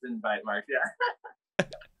tears and bite marks,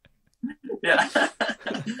 yeah.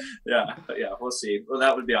 We'll see. Well,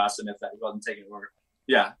 that would be awesome if that golden ticket were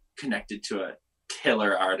connected to a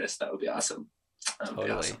killer artist. That would be awesome. Totally.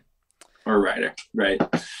 Be awesome. Or writer, right?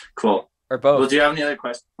 Cool. Or both. Well, do you have any other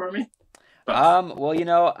questions for me?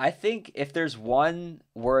 Well, I think if there's one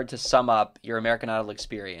word to sum up your American Idol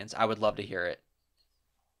experience, I would love to hear it.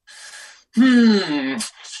 Hmm.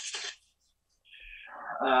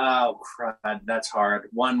 Oh, crud. That's hard.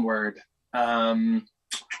 One word. Um,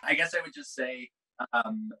 I guess I would just say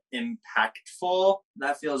impactful.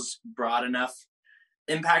 That feels broad enough.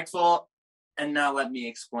 Impactful. And now let me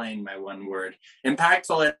explain my one word.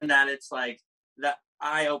 Impactful in that it's like the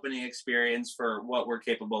eye-opening experience for what we're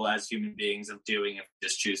capable as human beings of doing if we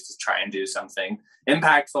just choose to try and do something.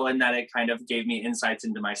 Impactful in that it kind of gave me insights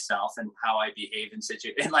into myself and how I behave in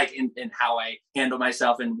situations, like in how I handle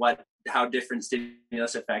myself and how different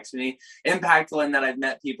stimulus affects me. Impactful in that I've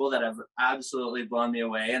met people that have absolutely blown me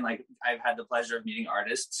away, and like I've had the pleasure of meeting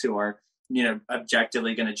artists who are,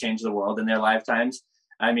 objectively going to change the world in their lifetimes.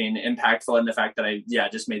 I mean, impactful in the fact that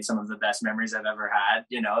just made some of the best memories I've ever had.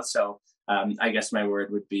 So I guess my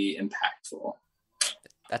word would be impactful.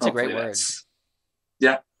 That's a great word.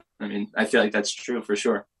 Yeah. I mean, I feel like that's true for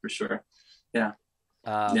sure. For sure. Yeah.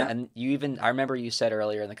 Yeah. And I remember you said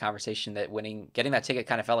earlier in the conversation that getting that ticket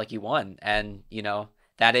kind of felt like you won. And,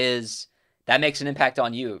 that makes an impact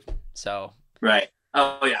on you. So. Right.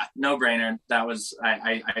 Oh yeah. No brainer. That was,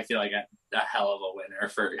 I feel like a hell of a winner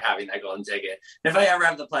for having that golden ticket. If I ever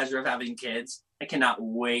have the pleasure of having kids, I cannot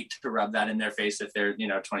wait to rub that in their face if they're,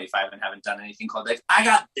 25 and haven't done anything called like, I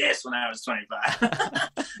got this when I was 25.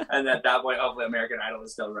 And at that point, hopefully American Idol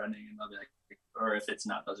is still running and they'll be like, or if it's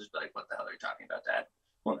not, they'll just be like, what the hell are you talking about, Dad?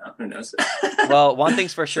 Well, no, who knows? Well, one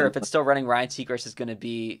thing's for sure. If it's still running, Ryan Seacrest is going to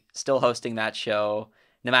be still hosting that show,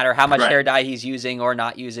 no matter how much hair dye he's using or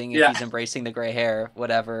not using, if he's embracing the gray hair,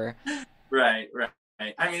 whatever. Right.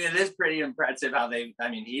 I mean, it is pretty impressive how he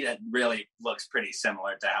really looks pretty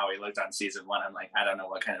similar to how he looked on season 1. I'm like, I don't know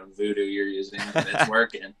what kind of voodoo you're using, but it's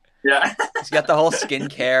working. Yeah. He's got the whole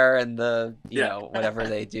skincare and the, whatever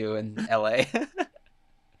they do in LA.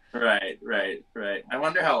 Right. I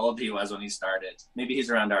wonder how old he was when he started. Maybe he's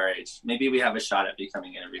around our age. Maybe we have a shot at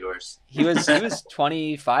becoming interviewers. He was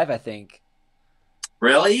 25, I think.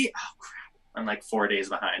 Really? Oh, crap. I'm like 4 days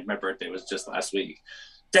behind. My birthday was just last week.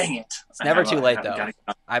 Dang it. It's never too late, though.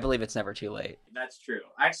 I believe it's never too late. That's true.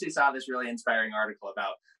 I actually saw this really inspiring article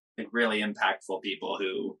about really impactful people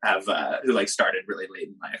who have started really late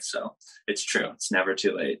in life. So it's true. It's never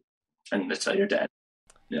too late. And until you're dead.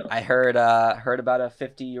 Yeah. I heard about a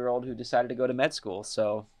 50-year-old who decided to go to med school.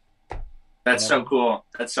 So that's so cool.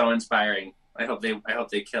 That's so inspiring. I hope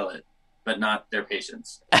they kill it, but not their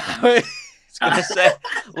patients. I was gonna say,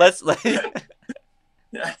 let's.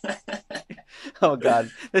 Oh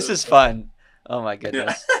God, this is fun. Oh my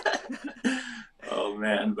goodness. Oh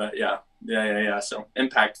man, but yeah. So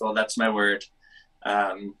impactful. That's my word.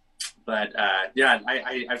 I've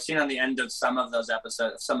seen on the end of some of those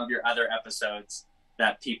episodes, some of your other episodes,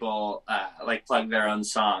 that people plug their own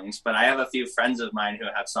songs. But I have a few friends of mine who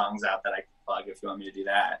have songs out that I can plug if you want me to do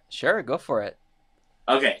that. Sure, go for it.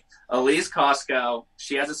 Okay, Elise Costco.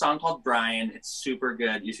 She has a song called Brian. It's super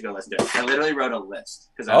good. You should go listen to it. I literally wrote a list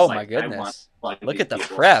because I was my goodness. I want to plug Look at the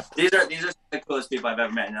people. prep. These are the coolest people I've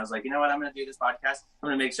ever met, and I was like, you know what? I'm going to do this podcast. I'm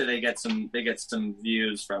going to make sure they get some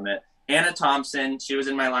views from it. Anna Thompson. She was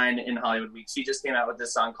in my line in Hollywood Week. She just came out with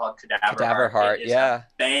this song called Cadaver Heart. Yeah,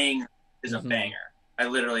 a banger. I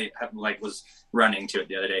literally was running to it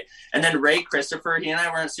the other day. And then Ray Christopher, he and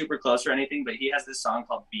I weren't super close or anything, but he has this song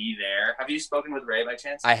called Be There. Have you spoken with Ray by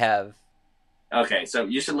chance? I have. Okay, so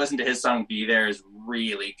you should listen to his song Be There. Is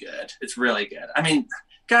really good. It's really good. I mean,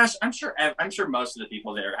 gosh, I'm sure most of the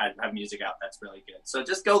people there have music out that's really good. So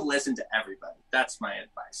just go listen to everybody. That's my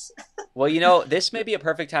advice. Well, this may be a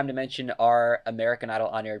perfect time to mention our American Idol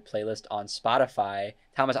Unaired playlist on Spotify.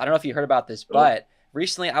 Thomas, I don't know if you heard about this, but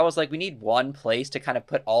recently I was like, we need one place to kind of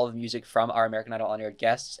put all of the music from our American Idol Unaired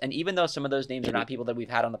guests. And even though some of those names are not people that we've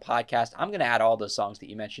had on the podcast, I'm going to add all those songs that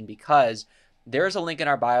you mentioned because there's a link in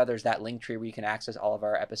our bio. There's that link tree where you can access all of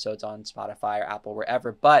our episodes on Spotify or Apple,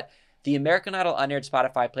 wherever. But the American Idol Unaired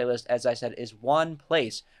Spotify playlist, as I said, is one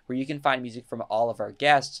place where you can find music from all of our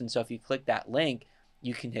guests. And so if you click that link,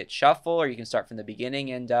 you can hit shuffle or you can start from the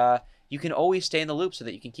beginning, and you can always stay in the loop so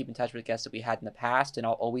that you can keep in touch with guests that we had in the past, and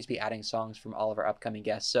I'll always be adding songs from all of our upcoming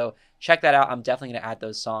guests. So check that out. I'm definitely going to add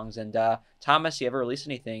those songs. And Thomas, you ever release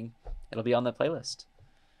anything, it'll be on the playlist.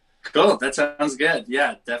 Cool. That sounds good.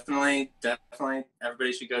 Yeah, definitely.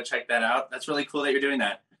 Everybody should go check that out. That's really cool that you're doing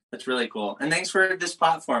that. That's really cool. And thanks for this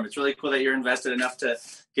platform. It's really cool that you're invested enough to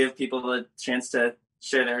give people the chance to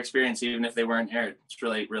share their experience, even if they weren't aired. It's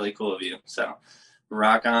really, really cool of you. So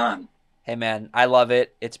rock on. Hey, man, I love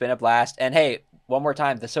it. It's been a blast. And hey, one more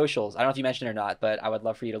time, the socials. I don't know if you mentioned it or not, but I would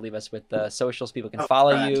love for you to leave us with the socials. People can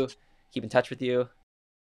follow you, keep in touch with you.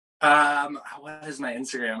 What is my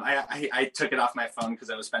Instagram? I took it off my phone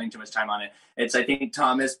because I was spending too much time on it. It's, I think,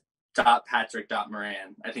 Thomas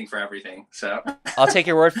Moran, I think, for everything. So I'll take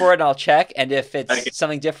your word for it and I'll check. And if okay, it's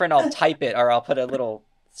something different, I'll type it or I'll put a little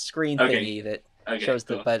screen okay, thingy that okay, shows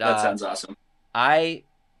the, cool. but That sounds awesome. I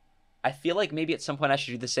I feel like maybe at some point I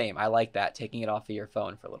should do the same. I like that, taking it off of your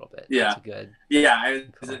phone for a little bit. That's Yeah, a good yeah.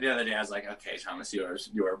 call. The other day I was like, okay, Thomas, you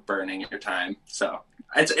are burning your time. So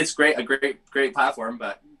it's great, a great platform,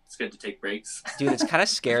 but it's good to take breaks. Dude, it's kind of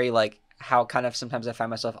scary, like how kind of sometimes I find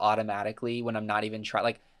myself automatically when I'm not even trying.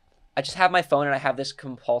 Like, I just have my phone and I have this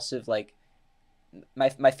compulsive, like,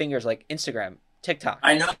 my fingers, like Instagram, TikTok.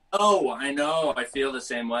 I know. I feel the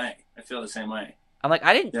same way. I feel the same way. I'm like,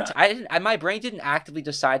 Yeah. my brain didn't actively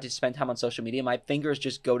decide to spend time on social media. My fingers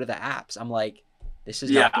just go to the apps. I'm like, this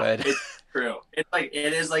is not Yeah, good. it's true. It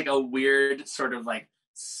is like a weird sort of like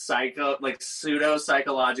pseudo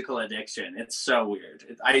psychological addiction. It's so weird.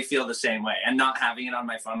 I feel the same way. And not having it on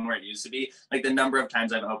my phone where it used to be, like the number of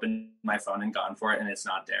times I've opened my phone and gone for it and it's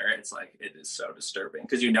not there, it's like it is so disturbing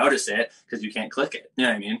because you notice it because you can't click it. You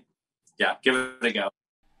know what I mean? Yeah, give it a go.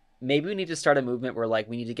 Maybe we need to start a movement where like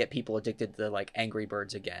we need to get people addicted to like Angry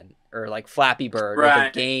Birds again, or like Flappy Bird, or the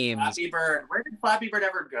Right. games. Flappy Bird. Where did Flappy Bird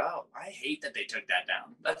ever go? I hate that they took that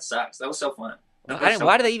down. That sucks. That was so fun. Well, That was so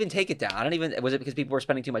why did fun. they even take it down? I don't even. Was it because people were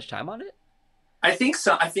spending too much time on it? I think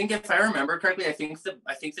so. I think if I remember correctly, I think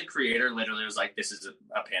the creator literally was like, "This is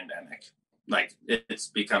a pandemic. Like it's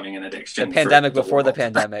becoming an The addiction for pandemic the before the world."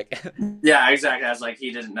 pandemic. Yeah, exactly. I was like,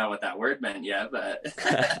 he didn't know what that word meant yet, but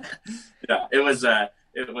yeah, it was.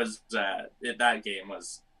 That game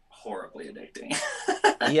was horribly addicting.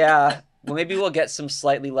 Yeah. Well, maybe we'll get some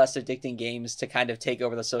slightly less addicting games to kind of take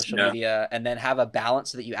over the social Yeah, media, and then have a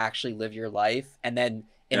balance so that you actually live your life, and then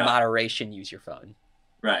in yeah. moderation use your phone.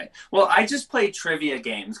 Right. Well, I just play trivia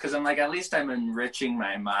games because I'm like, at least I'm enriching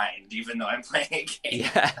my mind, even though I'm playing a game.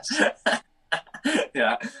 Yes.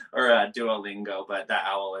 Yeah, or Duolingo, but that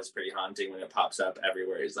owl is pretty haunting when it pops up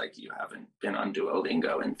everywhere. He's like, "You haven't been on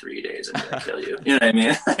Duolingo in 3 days. I'm gonna kill you." You know what I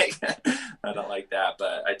mean? Like, I don't like that,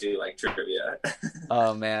 but I do like trivia.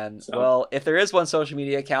 Oh man. So Well, if there is one social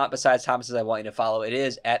media account besides Thomas's I want you to follow, it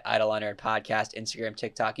is at Idle Unaired Podcast, Instagram,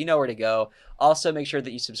 TikTok. You know where to go. Also, make sure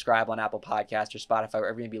that you subscribe on Apple Podcasts or Spotify,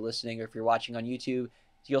 wherever you may be listening, or if you're watching on YouTube,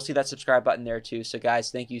 you'll see that subscribe button there too. So, guys,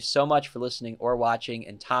 thank you so much for listening or watching.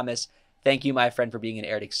 And Thomas, thank you, my friend, for being an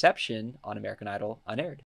aired exception on American Idol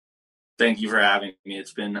Unaired. thank you for having me.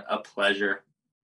 It's been a pleasure.